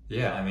say.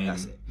 Yeah, I mean,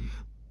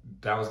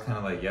 that was kind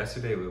of like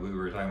yesterday. What we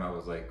were talking about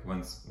was like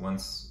once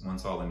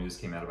all the news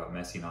came out about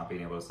Messi not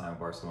being able to sign with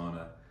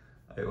Barcelona,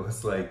 it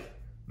was like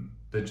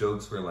the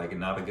jokes were like,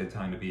 not a good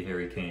time to be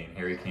Harry Kane.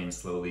 Harry Kane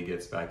slowly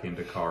gets back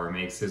into car,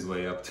 makes his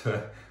way up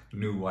to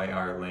New White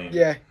Hart Lane.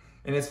 Yeah.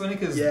 And it's funny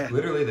because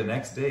literally the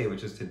next day,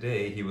 which is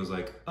today, he was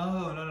like,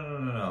 oh,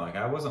 no. Like,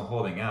 I wasn't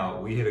holding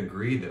out. We had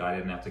agreed that I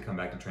didn't have to come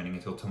back to training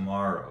until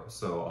tomorrow.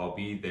 So I'll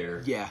be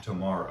there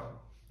tomorrow.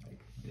 Like,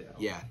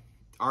 yeah.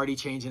 Already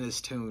changing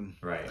his tune.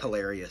 Right.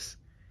 Hilarious.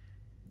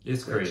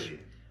 It's crazy.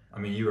 I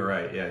mean, you were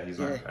right. Yeah, he's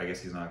not. I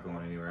guess he's not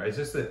going anywhere. It's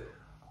just that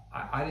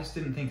I just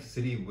didn't think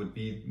City would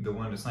be the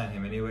one to sign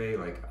him anyway.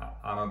 Like,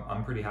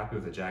 I'm pretty happy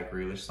with the Jack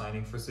Grealish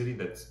signing for City.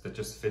 That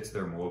just fits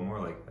their mold more.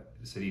 Like,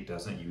 City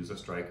doesn't use a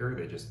striker.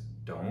 They just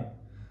don't.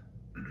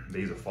 They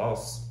use a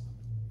false.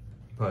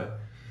 But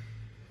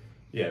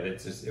yeah,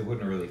 it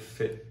wouldn't really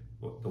fit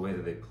the way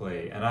that they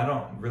play. And I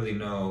don't really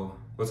know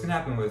what's gonna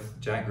happen with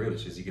Jack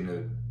Grealish. Is he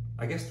gonna?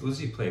 I guess, does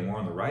he play more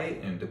on the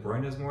right and De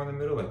Bruyne is more in the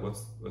middle? Like,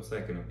 what's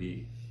that going to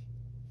be?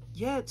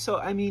 Yeah, so,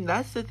 I mean,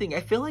 that's the thing. I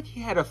feel like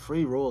he had a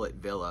free role at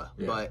Villa.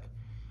 Yeah. But,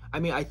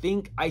 I mean, I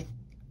think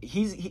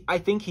he's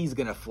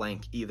going to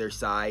flank either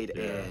side.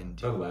 Yeah, and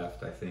the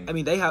left, I think. I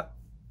mean, they have...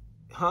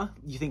 Huh?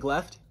 You think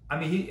left? I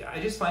mean,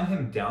 I just find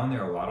him down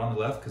there a lot on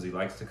the left because he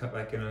likes to cut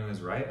back in on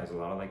his right, as a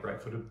lot of, like,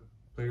 right-footed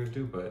players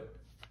do. But,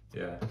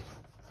 yeah.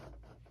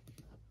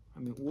 I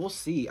mean, we'll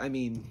see. I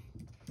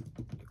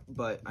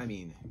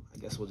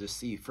guess we'll just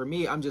see. For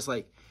me, I'm just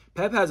like,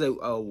 Pep has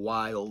a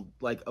wild,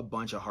 like, a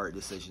bunch of hard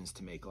decisions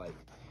to make. Like,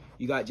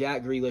 you got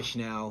Jack Grealish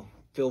now,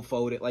 Phil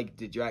Foden. Like,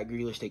 did Jack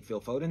Grealish take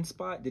Phil Foden's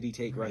spot? Did he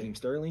take Raheem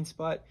Sterling's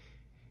spot?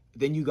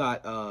 Then you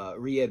got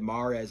Riyad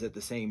Mahrez at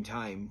the same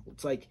time.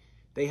 It's like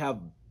they have,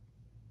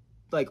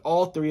 like,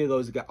 all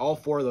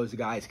four of those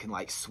guys can,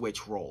 like,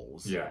 switch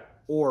roles. Yeah.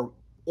 Or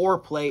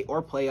play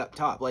up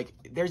top. Like,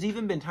 there's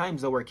even been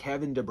times though where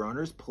Kevin De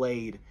Bruyne's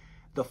played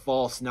the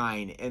false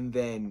 9, and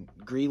then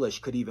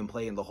Grealish could even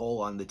play in the hole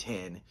on the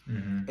 10,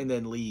 and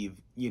then leave,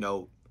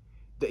 the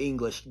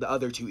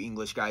other two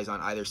English guys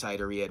on either side,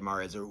 or Riyad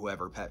Mahrez or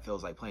whoever Pep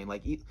feels like playing.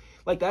 Like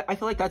that. I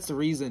feel like that's the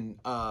reason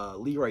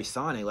Leroy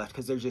Sané left,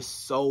 because there's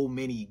just so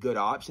many good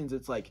options.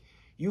 It's like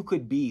you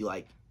could be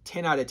like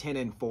 10 out of 10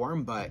 in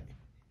form, but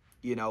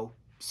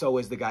so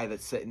is the guy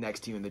that's sitting next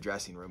to you in the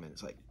dressing room, and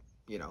it's like,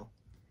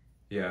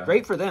 Yeah.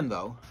 Great for them,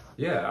 though.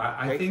 Yeah,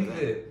 I think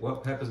that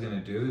what Pep is going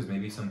to do is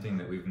maybe something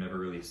that we've never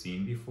really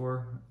seen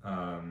before.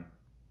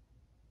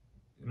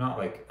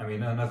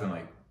 Nothing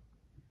like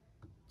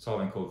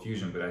solving cold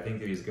fusion, but I think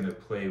that he's going to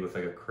play with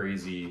like a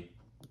crazy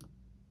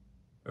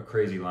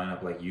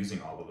lineup, like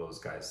using all of those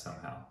guys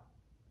somehow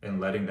and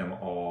letting them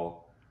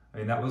all. I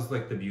mean, that was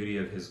like the beauty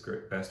of his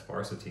best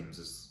Barca teams.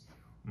 Is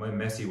when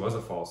Messi was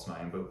a false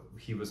 9, but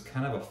he was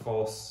kind of a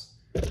false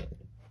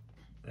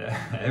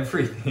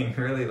everything,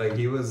 really. Like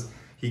he was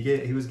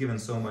given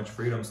so much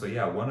freedom. So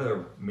yeah,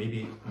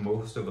 maybe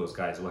most of those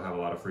guys will have a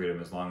lot of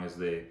freedom as long as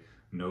they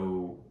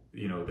know,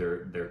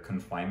 their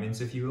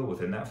confinements, if you will,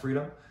 within that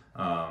freedom.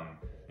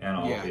 And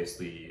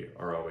obviously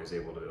are always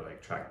able to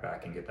like track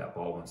back and get that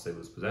ball once they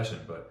lose possession.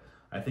 But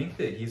I think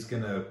that he's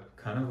gonna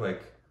kind of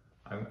like,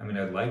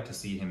 I'd like to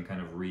see him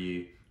kind of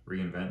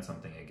reinvent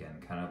something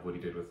again, kind of what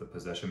he did with the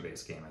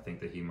possession-based game. I think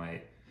that he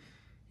might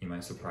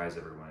surprise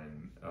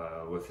everyone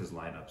with his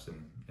lineups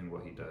and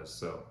what he does.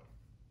 So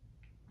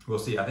we'll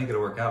see. I think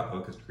it'll work out though,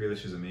 because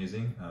Grealish is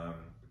amazing.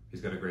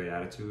 He's got a great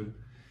attitude,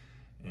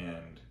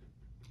 and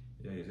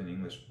yeah, he's an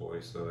English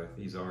boy, so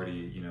he's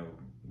already,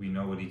 we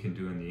know what he can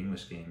do in the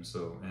English game.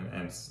 So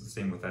and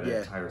same with that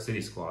entire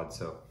City squad.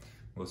 So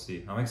we'll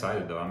see. I'm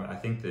excited though. I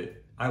think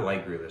that I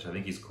like Grealish. I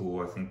think he's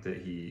cool. I think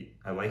that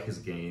I like his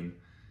game.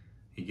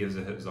 He gives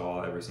it his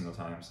all every single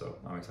time. So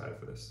I'm excited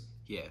for this.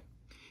 Yeah.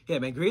 Yeah,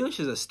 man, Grealish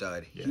is a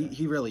stud. Yeah.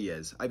 He really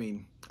is. I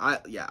mean,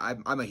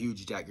 I'm a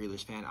huge Jack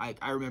Grealish fan.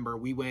 I remember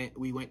we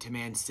went to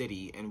Man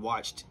City and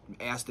watched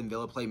Aston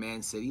Villa play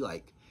Man City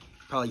like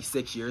probably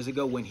 6 years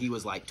ago when he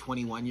was like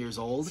 21 years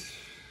old.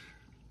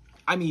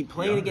 I mean,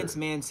 playing against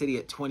Man City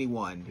at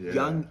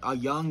 21, a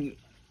young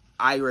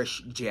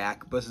Irish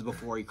Jack, this is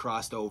before he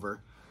crossed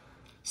over,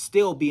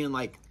 still being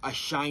like a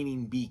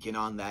shining beacon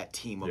on that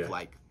team of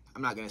like,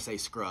 I'm not going to say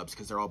scrubs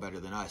because they're all better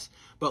than us,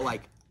 but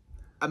like,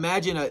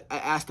 imagine a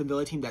Aston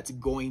Villa team that's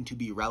going to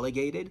be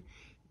relegated,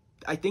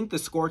 I think the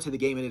score to the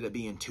game ended up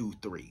being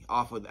 2-3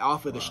 off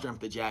of the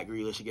strength of Jack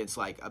Grealish against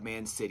like a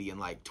Man City in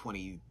like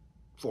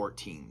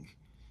 2014.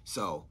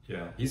 So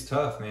yeah, he's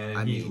tough, man,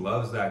 and he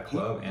loves that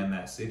club and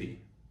that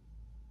city.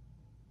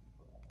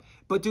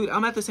 But dude,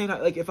 I'm at the same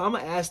time, like, if I'm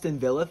an Aston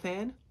Villa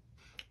fan,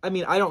 I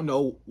mean, I don't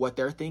know what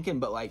they're thinking,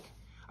 but like,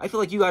 I feel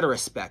like you got to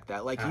respect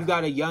that. Like, you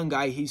got a young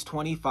guy, he's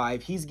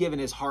 25, he's given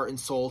his heart and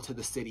soul to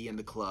the city and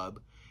the club,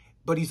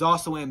 but he's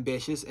also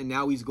ambitious, and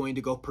now he's going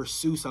to go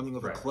pursue something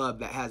with a club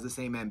that has the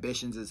same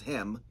ambitions as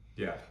him.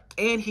 Yeah.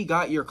 And he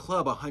got your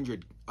club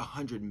 $100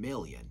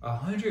 million.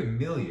 $100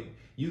 million.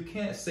 You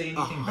can't say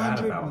anything bad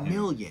about him. $100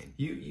 million.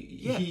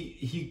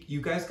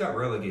 You guys got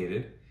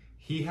relegated.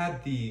 He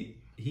had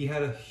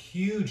a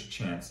huge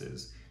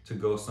chances to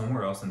go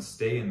somewhere else and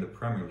stay in the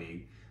Premier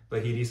League,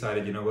 but he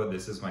decided, you know what,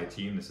 this is my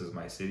team, this is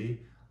my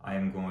city. I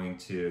am going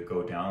to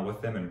go down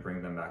with them and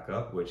bring them back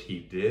up, which he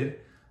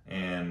did,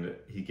 and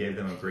he gave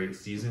them a great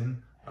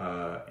season.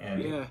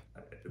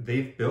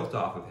 They've built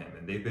off of him,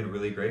 and they've been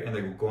really great, and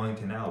they're going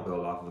to now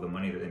build off of the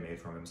money that they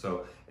made from him.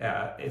 So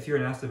if you're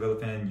an Aston Villa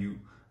fan,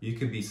 you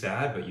could be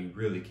sad, but you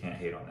really can't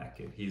hate on that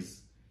kid.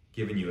 He's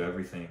given you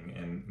everything,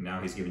 and now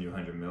he's giving you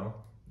 $100 million.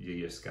 You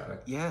just gotta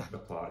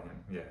applaud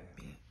him.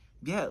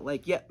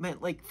 Man,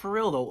 like, for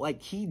real though,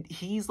 like,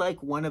 he's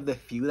like one of the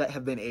few that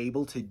have been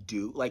able to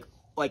do like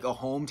a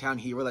hometown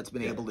hero that's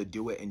been able to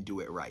do it and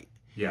do it right.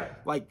 Yeah.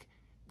 Like,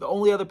 the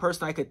only other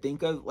person I could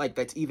think of, like,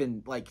 that's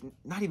even, like,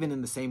 not even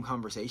in the same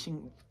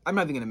conversation, I'm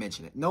not even going to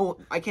mention it. No,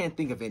 I can't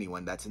think of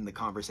anyone that's in the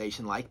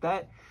conversation like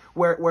that,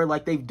 where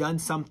like, they've done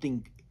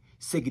something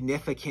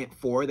significant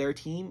for their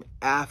team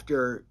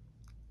after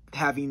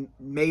having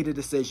made a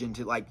decision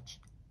to, like,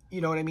 you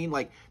know what I mean?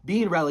 Like,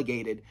 being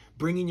relegated,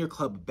 bringing your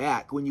club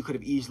back when you could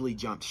have easily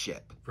jumped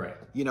ship. Right.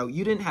 You know,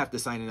 you didn't have to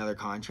sign another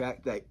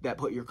contract that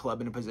put your club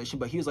in a position,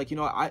 but he was like, you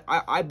know what,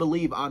 I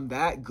believe I'm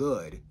that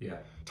good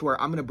to where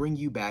I'm going to bring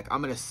you back.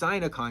 I'm going to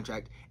sign a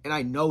contract, and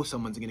I know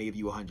someone's going to give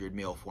you $100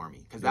 million for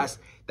me, because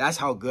that's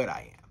how good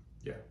I am.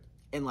 Yeah.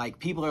 And, like,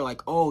 people are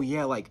like, oh,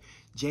 yeah, like,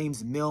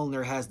 James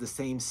Milner has the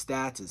same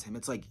stats as him.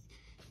 It's like,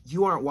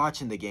 you aren't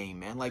watching the game,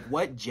 man. Like,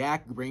 what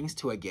Jack brings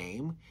to a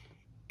game,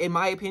 in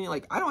my opinion,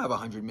 like, I don't have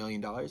 $100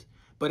 million,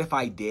 but if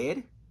I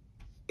did,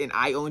 and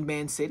I owned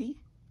Man City,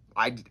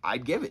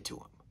 I'd give it to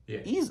him. Yeah.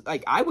 He's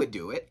like, I would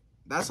do it.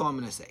 That's all I'm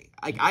gonna say.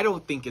 Like, I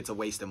don't think it's a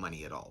waste of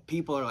money at all.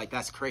 People are like,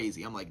 that's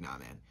crazy. I'm like, nah,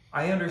 man.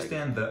 I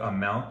understand the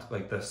amount,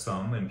 like the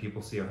sum, and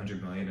people see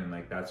 $100 million, and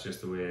like that's just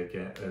the way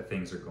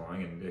things are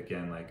going. And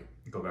again, like,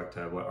 go back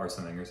to what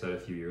Arsene Wenger said a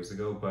few years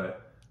ago,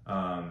 but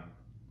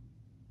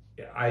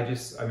I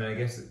guess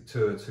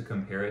to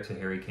compare it to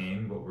Harry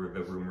Kane, what were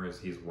the rumors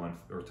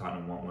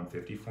Tottenham want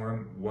 150 for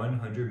him?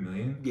 100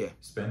 million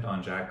spent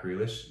on Jack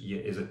Grealish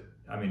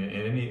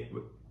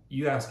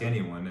you ask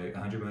anyone,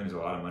 100 million is a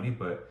lot of money,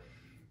 but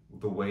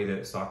the way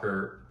that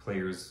soccer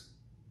players'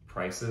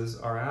 prices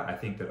are at, I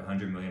think that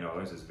 $100 million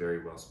is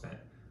very well spent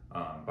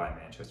by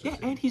Manchester City.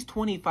 Yeah, and he's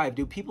 25,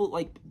 dude. People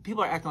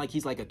are acting like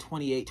he's like a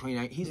 28,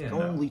 29. He's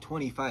only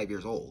 25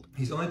 years old.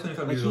 He's only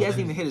 25 years old. He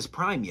hasn't even hit his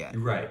prime yet.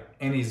 Right.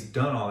 And he's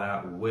done all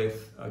that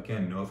with,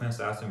 again, no offense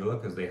to Aston Villa,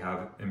 because they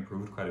have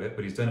improved quite a bit,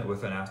 but he's done it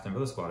with an Aston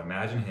Villa squad.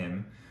 Imagine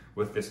him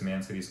with this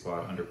Man City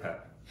squad under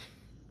Pep.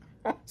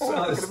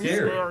 So it's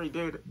scary. Be scary,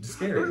 dude. It's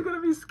scary. It's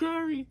going to be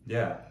scary.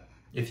 Yeah.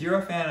 If you're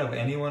a fan of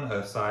anyone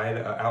outside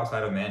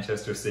of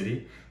Manchester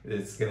City,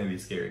 it's going to be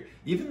scary.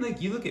 Even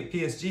like you look at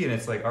PSG and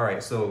it's like, all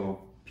right,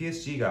 so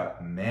PSG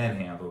got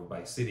manhandled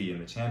by City in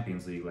the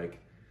Champions League. Like,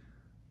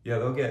 yeah,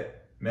 they'll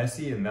get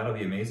Messi and that'll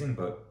be amazing,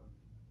 but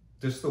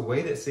just the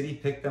way that City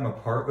picked them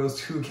apart those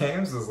two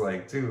games is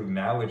like, dude,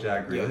 now with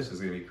Jack Grealish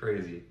is going to be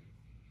crazy.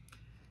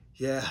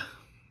 Yeah.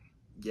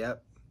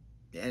 Yep.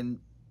 And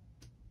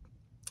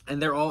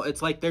they're all,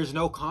 it's like there's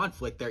no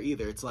conflict there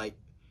either. It's like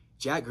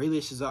Jack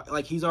Grealish is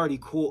like, he's already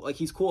cool. Like,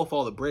 he's cool with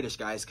all the British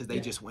guys because they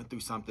just went through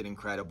something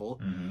incredible.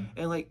 Mm-hmm.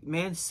 And like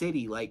Man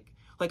City, like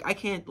I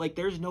can't, like,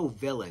 there's no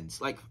villains.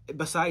 Like,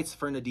 besides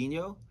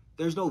Fernandinho,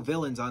 there's no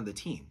villains on the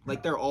team.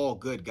 Like, they're all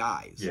good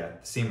guys. Yeah,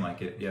 seem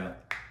like it. Yeah,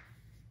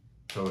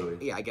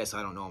 totally. Yeah, I guess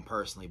I don't know them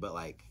personally, but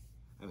like,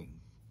 I mean,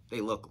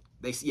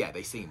 they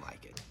seem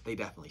like it. They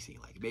definitely seem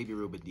like it. Maybe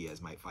Ruben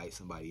Diaz might fight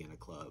somebody in a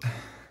club.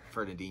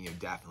 Fernandinho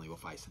definitely will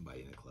fight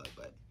somebody in a club,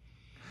 but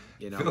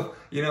you know.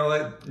 You know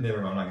what?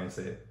 Never mind. I'm not gonna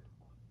say it.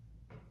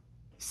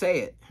 Say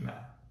it. Nah.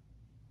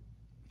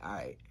 All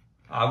right.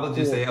 I will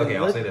just say, okay,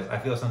 I'll say this. I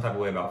feel some type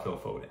of way about Phil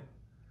Foden.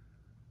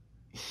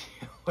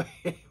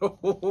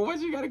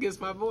 What you got against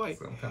my boy?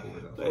 Some type of way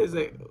about What is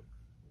it?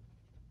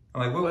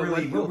 I'm like,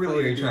 what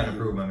really are you trying to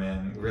prove, my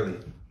man? Really?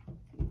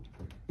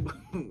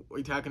 Are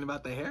you talking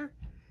about the hair?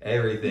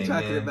 Everything, man. You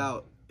talking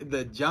about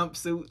the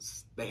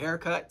jumpsuits, the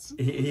haircuts?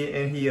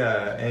 He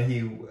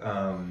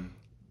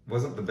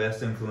wasn't the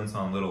best influence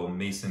on little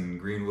Mason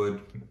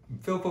Greenwood.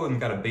 Phil Foden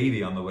got a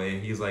baby on the way.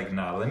 He's like,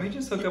 nah, let me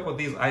just hook up with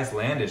these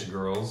Icelandish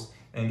girls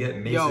and get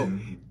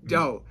Mason.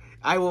 Yo,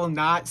 I will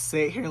not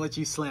sit here and let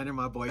you slander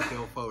my boy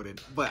Phil Foden.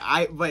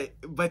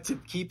 But to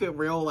keep it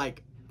real,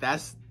 like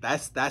that's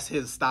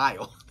his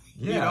style.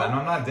 Yeah, you know? and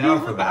I'm not He's down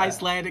for with that. the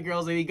Icelandic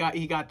girls, and he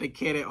got the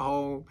kid at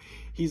home.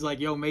 He's like,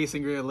 yo,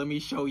 Mason Graham, let me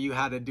show you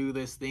how to do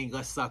this thing.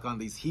 Let's suck on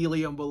these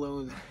helium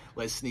balloons.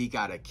 Let's sneak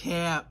out of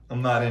camp.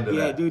 I'm not into that.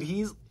 Yeah, dude,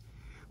 he's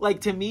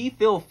like, to me,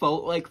 Phil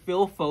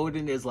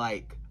Foden is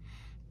like,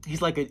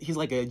 he's like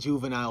a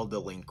juvenile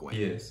delinquent.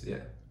 He is, yeah.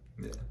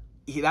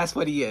 That's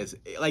what he is.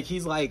 Like,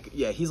 he's like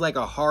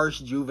a harsh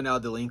juvenile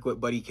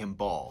delinquent, but he can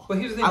ball. But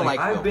here's the thing,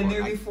 I've been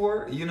there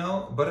before, you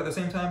know, but at the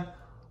same time,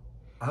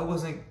 I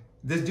wasn't,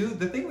 this dude,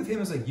 the thing with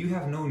him is like, you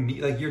have no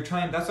need, like, you're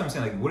trying, that's what I'm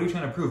saying, like, what are you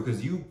trying to prove?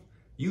 Because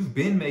you've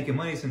been making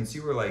money since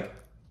you were like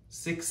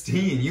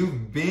 16.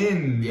 You've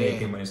been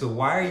making money. So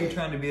why are you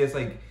trying to be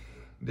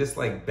this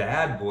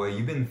bad boy?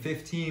 You've been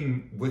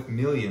 15 with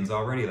millions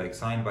already, like,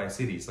 signed by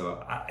City.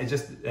 So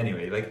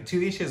anyway, like,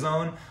 to each his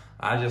own.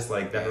 I just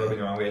like that rubbed me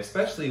the wrong way,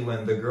 especially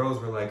when the girls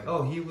were like,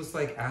 oh, he was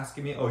like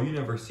asking me, oh, you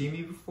never seen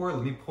me before?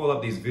 Let me pull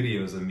up these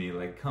videos of me.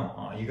 Like, come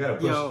on, you gotta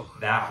push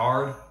that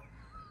hard.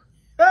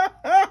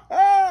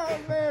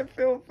 Man,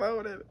 Phil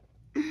Foden.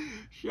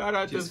 Shout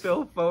out to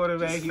Phil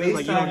Foden, man. He was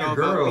like, you don't know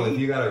girl if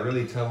you gotta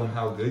really tell them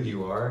how good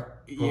you are.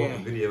 Pull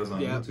up the videos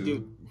on YouTube.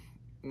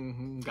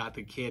 Dude. Got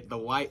the kid,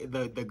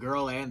 the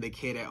girl and the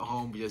kid at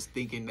home just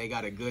thinking they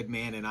got a good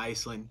man in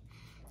Iceland.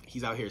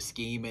 He's out here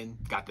scheming,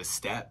 got the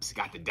steps,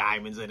 got the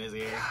diamonds in his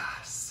ear.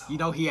 You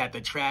know, he had the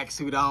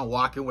tracksuit on,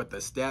 walking with the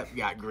step,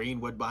 got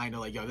Greenwood behind him,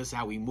 like, yo, this is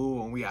how we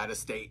move when we out of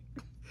state.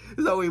 This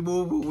is how we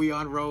move when we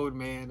on road,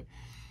 man.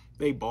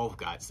 They both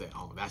got sent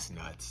home. That's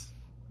nuts.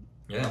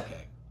 Yeah.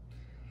 Okay.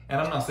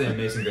 And I'm not saying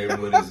Mason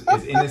Greenwood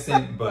is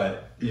innocent,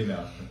 but, you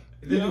know,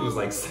 the dude was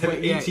like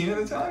 18 at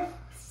the time.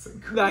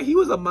 Nah, he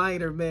was a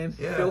minor, man.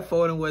 Yeah. Phil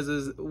Foden was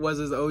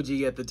his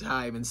OG at the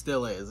time and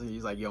still is.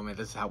 He's like, yo, man,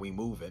 this is how we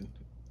moving.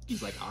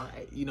 He's like, all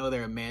right, you know,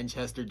 they're in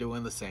Manchester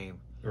doing the same.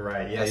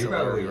 Right, yeah, you're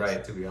probably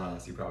right, to be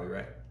honest. You're probably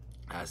right.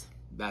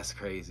 That's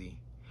crazy.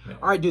 Yeah.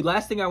 All right, dude,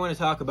 last thing I want to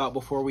talk about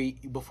before we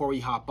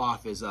hop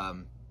off is I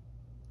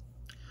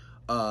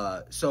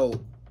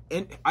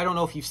don't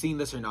know if you've seen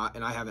this or not,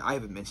 and I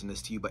haven't mentioned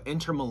this to you, but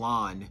Inter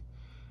Milan,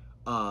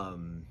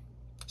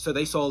 so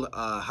they sold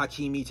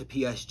Hakimi to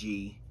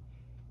PSG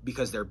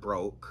because they're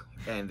broke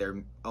and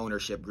their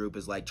ownership group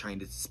is like trying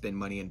to spend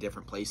money in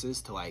different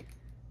places to like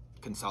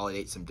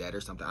consolidate some debt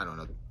or something. I don't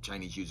know,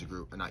 Chinese user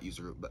group, or not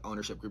user group, but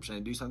ownership group trying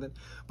to do something.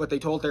 But they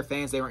told their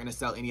fans they weren't going to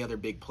sell any other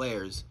big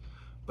players.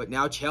 But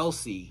now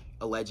Chelsea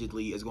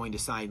allegedly is going to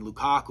sign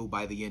Lukaku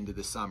by the end of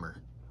the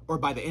summer, or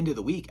by the end of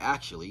the week,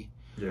 actually.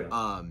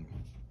 Yeah.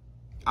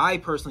 I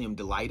personally am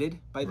delighted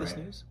by this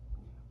news.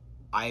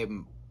 I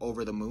am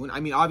over the moon. I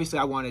mean, obviously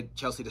I wanted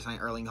Chelsea to sign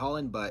Erling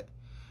Haaland, but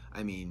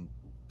I mean,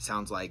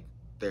 sounds like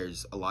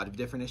there's a lot of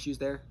different issues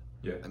there.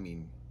 Yeah. I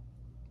mean,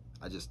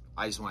 I just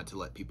wanted to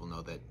let people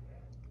know that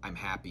I'm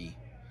happy.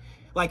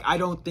 Like, I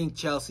don't think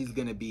Chelsea's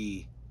going to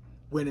be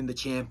winning the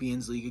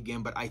Champions League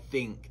again, but I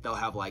think they'll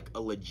have, like,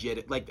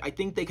 I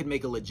think they could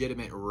make a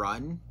legitimate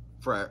run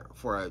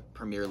for a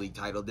Premier League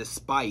title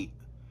despite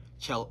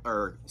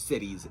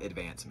City's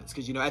advancements.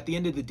 Because, you know, at the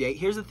end of the day,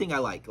 here's the thing I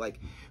like. Like,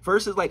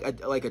 first is, like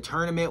a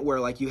tournament where,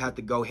 like, you have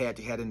to go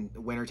head-to-head and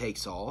winner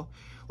takes all.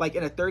 Like,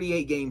 in a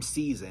 38-game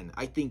season,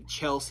 I think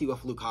Chelsea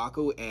with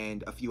Lukaku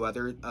and a few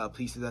other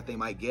pieces that they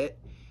might get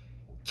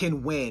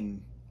can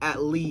win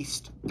at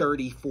least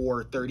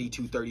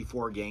 32,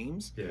 34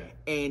 games. Yeah.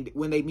 And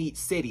when they meet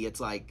City, it's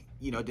like,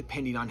 you know,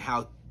 depending on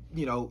how,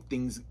 you know,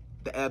 things,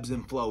 the ebbs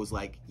and flows,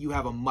 like, you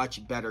have a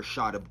much better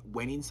shot of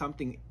winning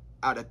something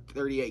out of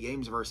 38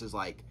 games versus,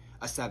 like,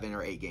 a 7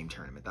 or 8 game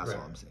tournament. That's all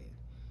I'm saying.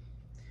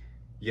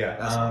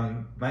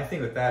 Yeah. My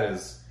thing with that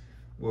is,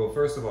 well,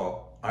 first of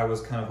all, I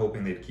was kind of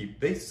hoping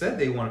they said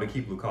they wanted to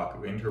keep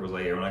Lukaku. Inter was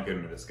like, hey, we're not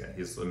getting rid of this guy.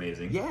 He's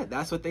amazing. Yeah,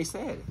 that's what they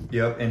said.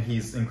 Yep, and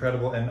he's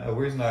incredible. And a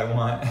reason I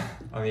want,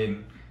 I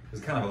mean, it's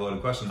kind of a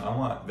loaded question. I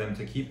want them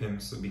to keep him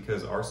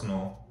because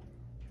Arsenal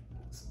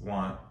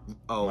want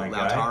my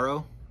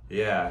Lautaro? Guy.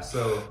 Yeah,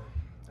 so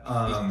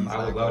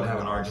I would love to have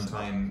an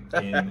Argentine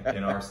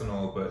in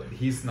Arsenal, but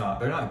he's not.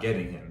 They're not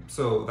getting him.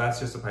 So that's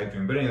just a pipe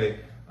dream. But anyway,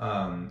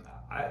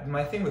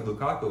 my thing with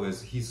Lukaku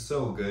is he's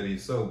so good.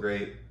 He's so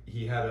great.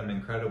 He had an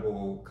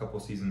incredible couple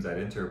seasons at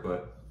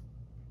Inter,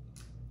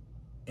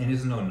 and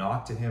it's no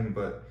knock to him,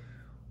 but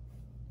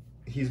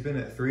he's been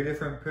at 3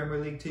 different Premier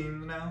League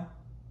teams now.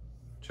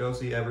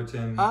 Chelsea,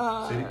 Everton,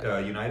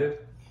 City,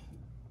 United.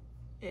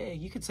 Yeah,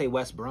 you could say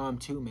West Brom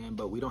too, man,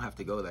 but we don't have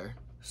to go there.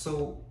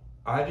 So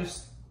I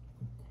just,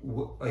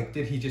 like,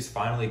 did he just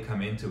finally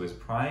come into his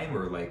prime,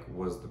 or like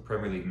was the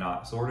Premier League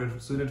not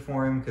suited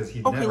for him because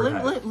he never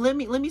had? Let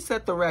me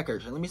set the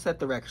record. Let me set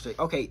the record straight.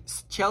 Okay,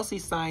 Chelsea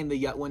signed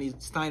him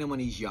when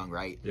he's young,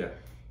 right? Yeah.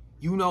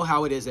 You know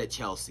how it is at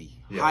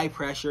Chelsea. Yeah. High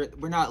pressure.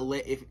 We're not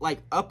lit. If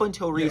like up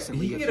until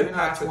recently, he can get a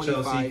pass at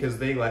Chelsea because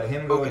they let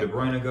him go, De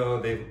Bruyne go.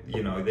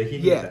 He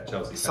gets that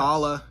Chelsea pass.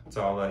 Salah,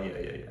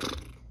 yeah.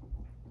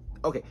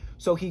 Okay,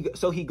 so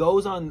he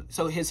goes on.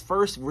 So his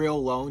first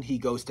real loan, he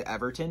goes to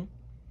Everton,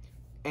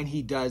 and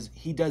he does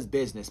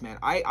business, man.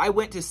 I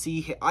went to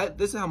see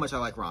this is how much I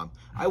like Rom.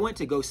 I went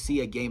to go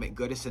see a game at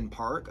Goodison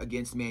Park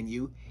against Man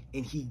U,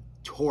 and he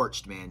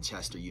torched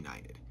Manchester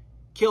United,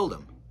 killed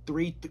him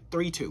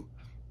 3-2.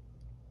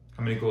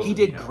 How many goals? He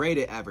did great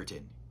at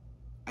Everton.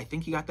 I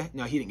think he got that.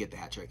 No, he didn't get the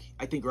hat trick.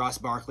 I think Ross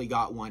Barkley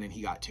got one, and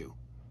he got two.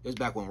 It was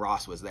back when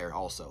Ross was there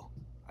also.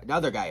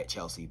 Another guy at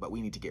Chelsea, but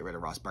we need to get rid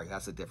of Ross Barkley.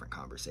 That's a different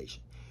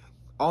conversation.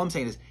 All I'm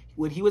saying is,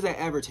 when he was at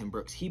Everton,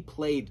 Brooks, he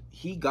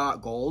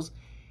got goals.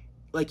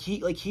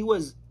 He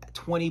was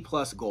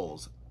 20+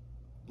 goals.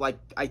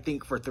 I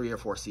think for 3 or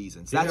 4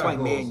 seasons. That's why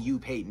Man U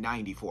paid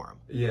 90 for him.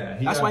 Yeah,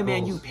 that's why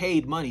Man U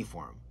paid money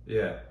for him.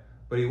 Yeah,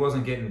 but he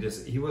wasn't doing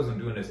this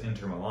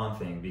Inter Milan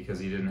thing because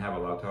he didn't have a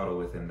Lautaro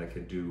with him that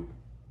could do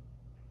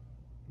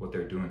what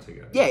they're doing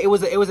together. Yeah, it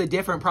was a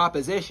different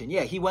proposition.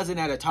 Yeah, he wasn't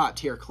at a top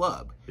tier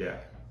club. Yeah.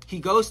 He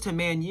goes to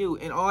Man U,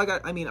 and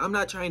I'm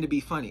not trying to be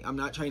funny. I'm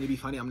not trying to be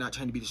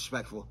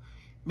disrespectful.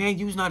 Man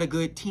U's not a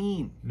good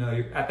team.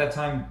 No, at that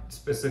time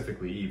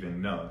specifically,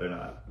 even no, they're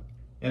not.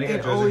 And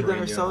Ole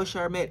Gunnar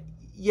Solskjaer, man.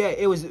 Yeah,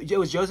 it was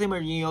Jose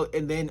Mourinho,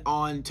 and then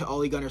on to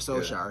Ole Gunnar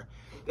Solskjaer.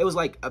 Yeah. It was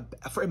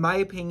in my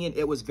opinion,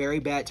 it was very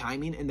bad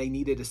timing, and they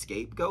needed a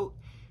scapegoat.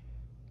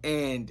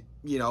 And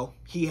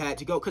he had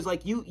to go because I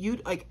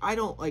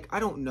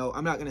don't know.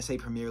 I'm not gonna say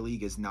Premier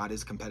League is not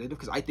as competitive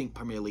because I think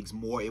Premier League's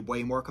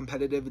way more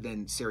competitive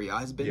than Serie A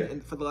has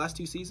been for the last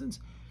 2 seasons.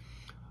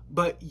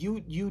 But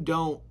you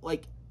don't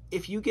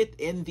if you get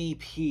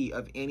MVP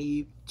of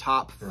any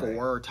top 4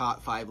 or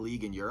top 5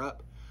 league in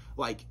Europe,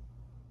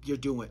 you're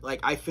doing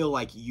I feel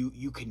like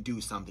you can do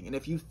something. And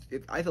if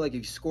I feel like if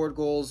you scored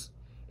goals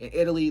in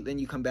Italy, then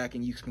you come back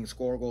and you can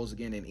score goals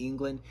again in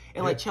England.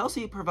 And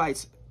Chelsea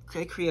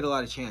they create a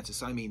lot of chances.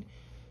 So, I mean,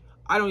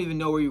 I don't even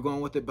know where you're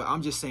going with it, but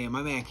I'm just saying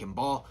my man can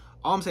ball.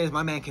 All I'm saying is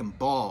my man can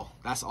ball.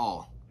 That's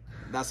all.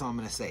 That's all I'm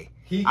going to say.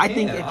 I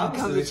think if he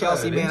comes to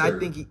Chelsea, man, I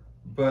think he...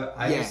 But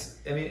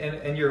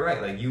and you're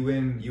right. You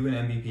win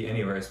MVP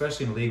anywhere,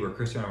 especially in a league where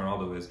Cristiano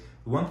Ronaldo is.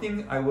 The one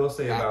thing I will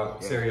say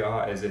about Serie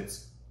A is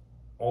it's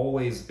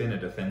always been a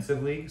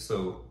defensive league.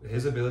 So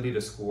his ability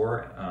to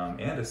score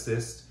and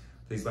assist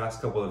these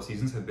last couple of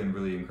seasons have been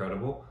really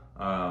incredible.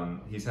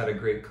 He's had a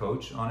great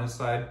coach on his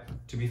side,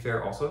 to be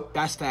fair, also.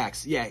 That's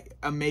facts. Yeah,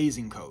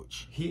 amazing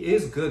coach. He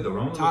is good, though.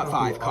 Romelu Top Lukaku,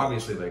 5 coach.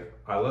 Obviously,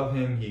 I love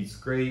him. He's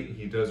great.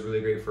 He does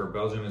really great for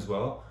Belgium as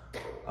well.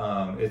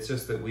 It's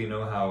just that we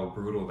know how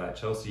brutal that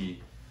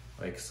Chelsea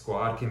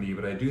squad can be.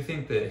 But I do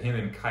think that him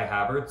and Kai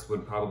Havertz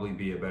would probably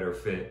be a better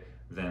fit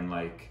than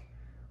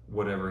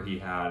whatever he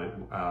had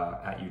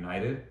at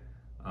United.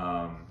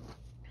 And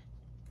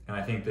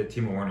I think that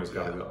Timo Werner's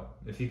got to go.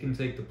 If he can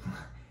take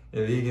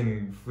if he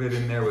can fit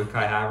in there with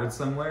Kai Havertz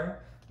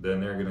somewhere,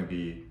 then they're going to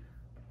be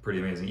pretty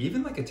amazing.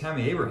 Even a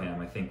Tammy Abraham,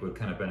 I think, would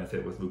kind of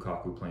benefit with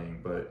Lukaku playing.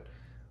 But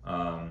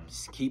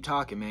just keep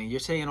talking, man. You're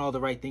saying all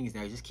the right things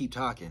now. Just keep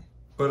talking.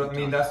 But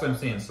that's what I'm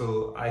saying.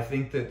 So I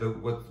think that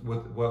what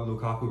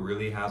Lukaku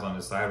really has on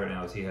his side right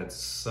now is he had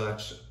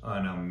such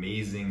an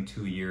amazing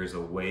 2 years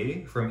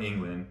away from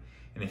England.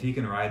 And if he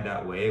can ride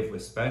that wave,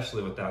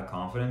 especially with that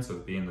confidence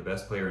of being the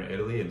best player in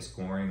Italy and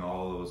scoring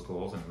all of those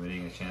goals and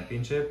winning a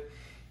championship,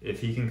 if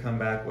he can come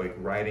back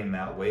riding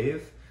that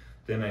wave,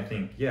 then I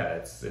think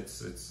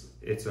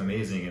it's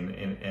amazing,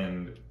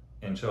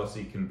 and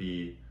Chelsea can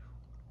be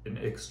an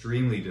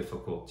extremely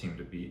difficult team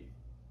to beat,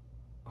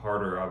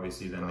 harder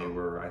obviously than they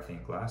were I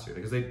think last year,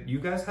 because you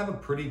guys have a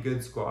pretty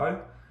good squad,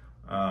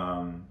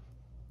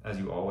 as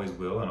you always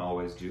will and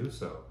always do.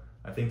 So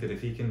I think that if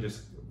he can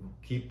just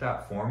keep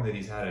that form that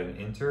he's had at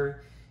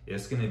Inter,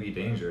 it's going to be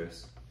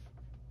dangerous.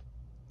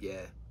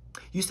 Yeah.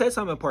 You said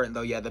something important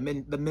though,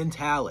 the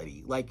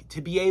mentality,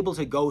 to be able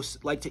to go,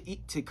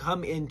 to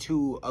come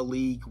into a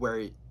league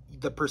where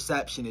the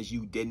perception is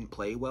you didn't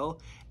play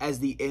well as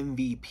the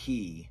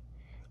MVP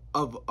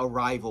of a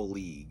rival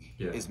league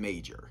is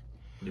major.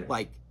 Yeah.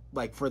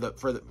 For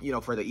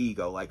the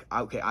ego,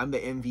 okay, I'm the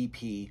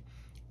MVP,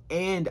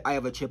 and I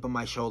have a chip on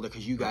my shoulder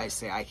because you guys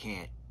say I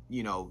can't.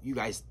 You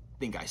guys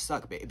think I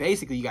suck.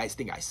 Basically, you guys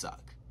think I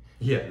suck.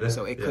 Yeah.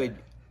 So it could.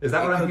 Is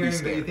that what I'm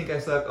hearing? That you think I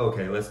suck?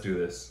 Okay, let's do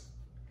this.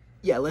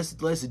 Yeah, let's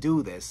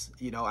do this.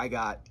 I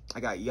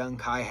got young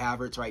Kai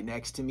Havertz right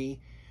next to me,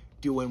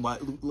 doing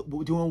what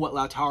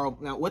Lautaro.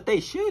 Now, what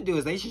they should do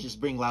is they should just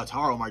bring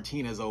Lautaro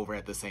Martinez over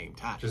at the same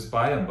time. Just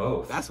buy them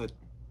both. That's what.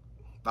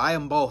 Buy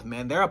them both,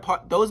 man. They're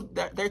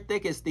they're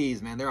thick as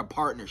thieves, man. They're a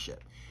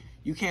partnership.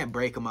 You can't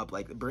break them up.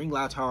 Bring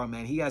Lautaro,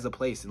 man. He has a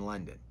place in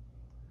London.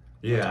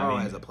 Yeah,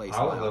 Lautaro has a place.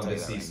 I would love to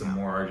see some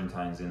more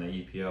Argentines in the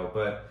EPL,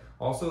 but.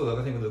 Also, the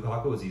other thing with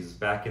Lukaku is he's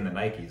back in the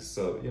Nikes,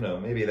 so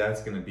maybe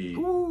that's going to be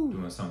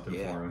doing something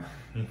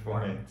for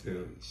him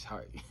too.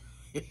 Sorry.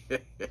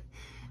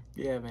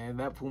 Yeah, man,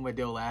 that Puma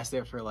deal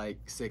lasted for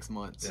 6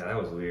 months. Yeah,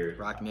 that was weird.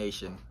 Rock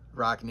Nation,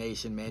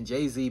 man.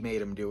 Jay-Z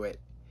made him do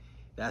it.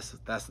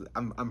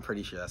 I'm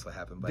pretty sure that's what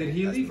happened. But did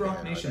he leave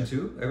Rock Nation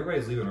too?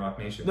 Everybody's leaving Rock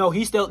Nation. No,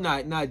 he's still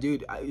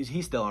dude.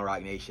 He's still on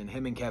Rock Nation.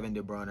 Him and Kevin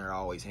De Bruyne are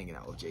always hanging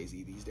out with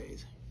Jay-Z these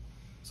days.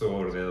 So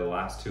what are they, the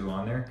last 2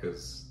 on there?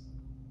 Because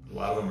a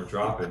lot of them are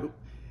dropping.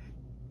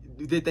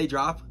 Did they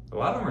drop? A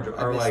lot of them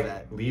are missed like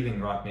that. leaving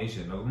Rock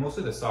Nation.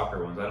 Mostly the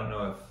soccer ones. I don't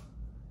know if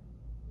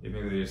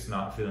maybe they're just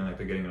not feeling like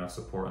they're getting enough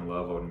support and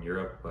love out in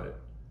Europe, but.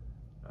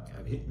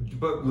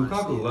 But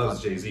Lukaku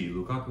loves Jay-Z.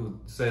 Lukaku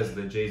says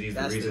that Jay-Z is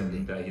the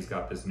reason that he's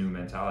got this new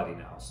mentality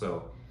now.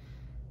 So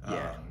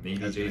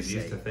maybe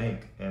Jay-Z's to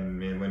thank. And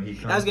when he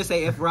comes... I was going to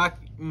say, if Rock...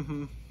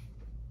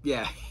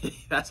 Yeah,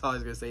 that's all I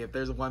was going to say. If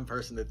there's one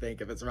person to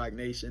thank, if it's Rock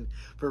Nation,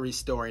 for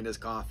restoring his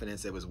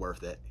confidence, it was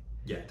worth it.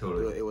 Yeah,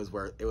 totally. It was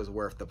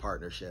worth the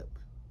partnership.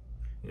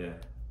 Yeah.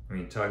 I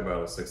mean, talk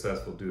about a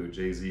successful dude.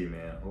 Jay-Z,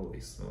 man.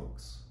 Holy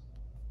smokes.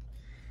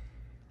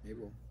 Maybe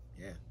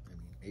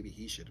maybe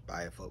he should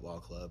buy a football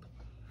club.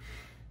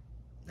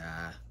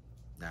 Nah.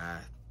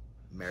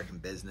 American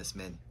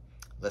businessman.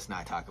 Let's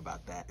not talk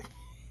about that.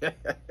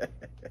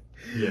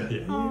 Yeah.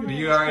 You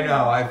already know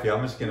how I feel.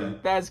 I'm just gonna.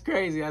 That's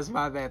crazy. That's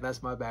my bad.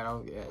 That's my bad.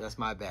 That's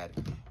my bad.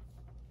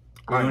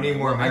 We don't need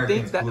more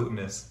Americans polluting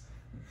this.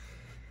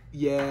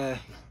 Yeah.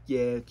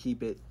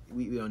 Keep it.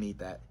 We don't need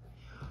that.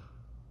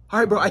 All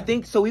right, bro. I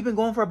think so. We've been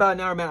going for about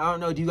an hour, man. I don't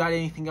know. Do you got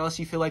anything else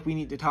you feel like we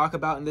need to talk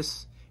about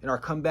in our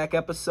comeback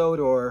episode,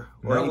 or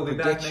no? We'll be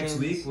back next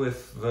week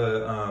with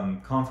the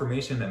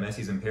confirmation that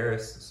Messi's in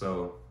Paris.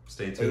 So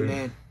stay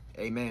tuned.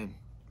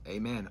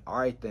 Amen. All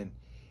right then.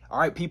 All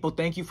right, people.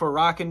 Thank you for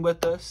rocking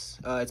with us.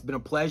 It's been a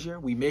pleasure.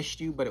 We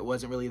missed you, but it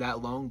wasn't really that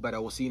long. But I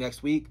will see you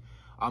next week.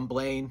 I'm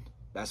Blaine.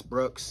 That's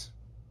Brooks.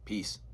 Peace.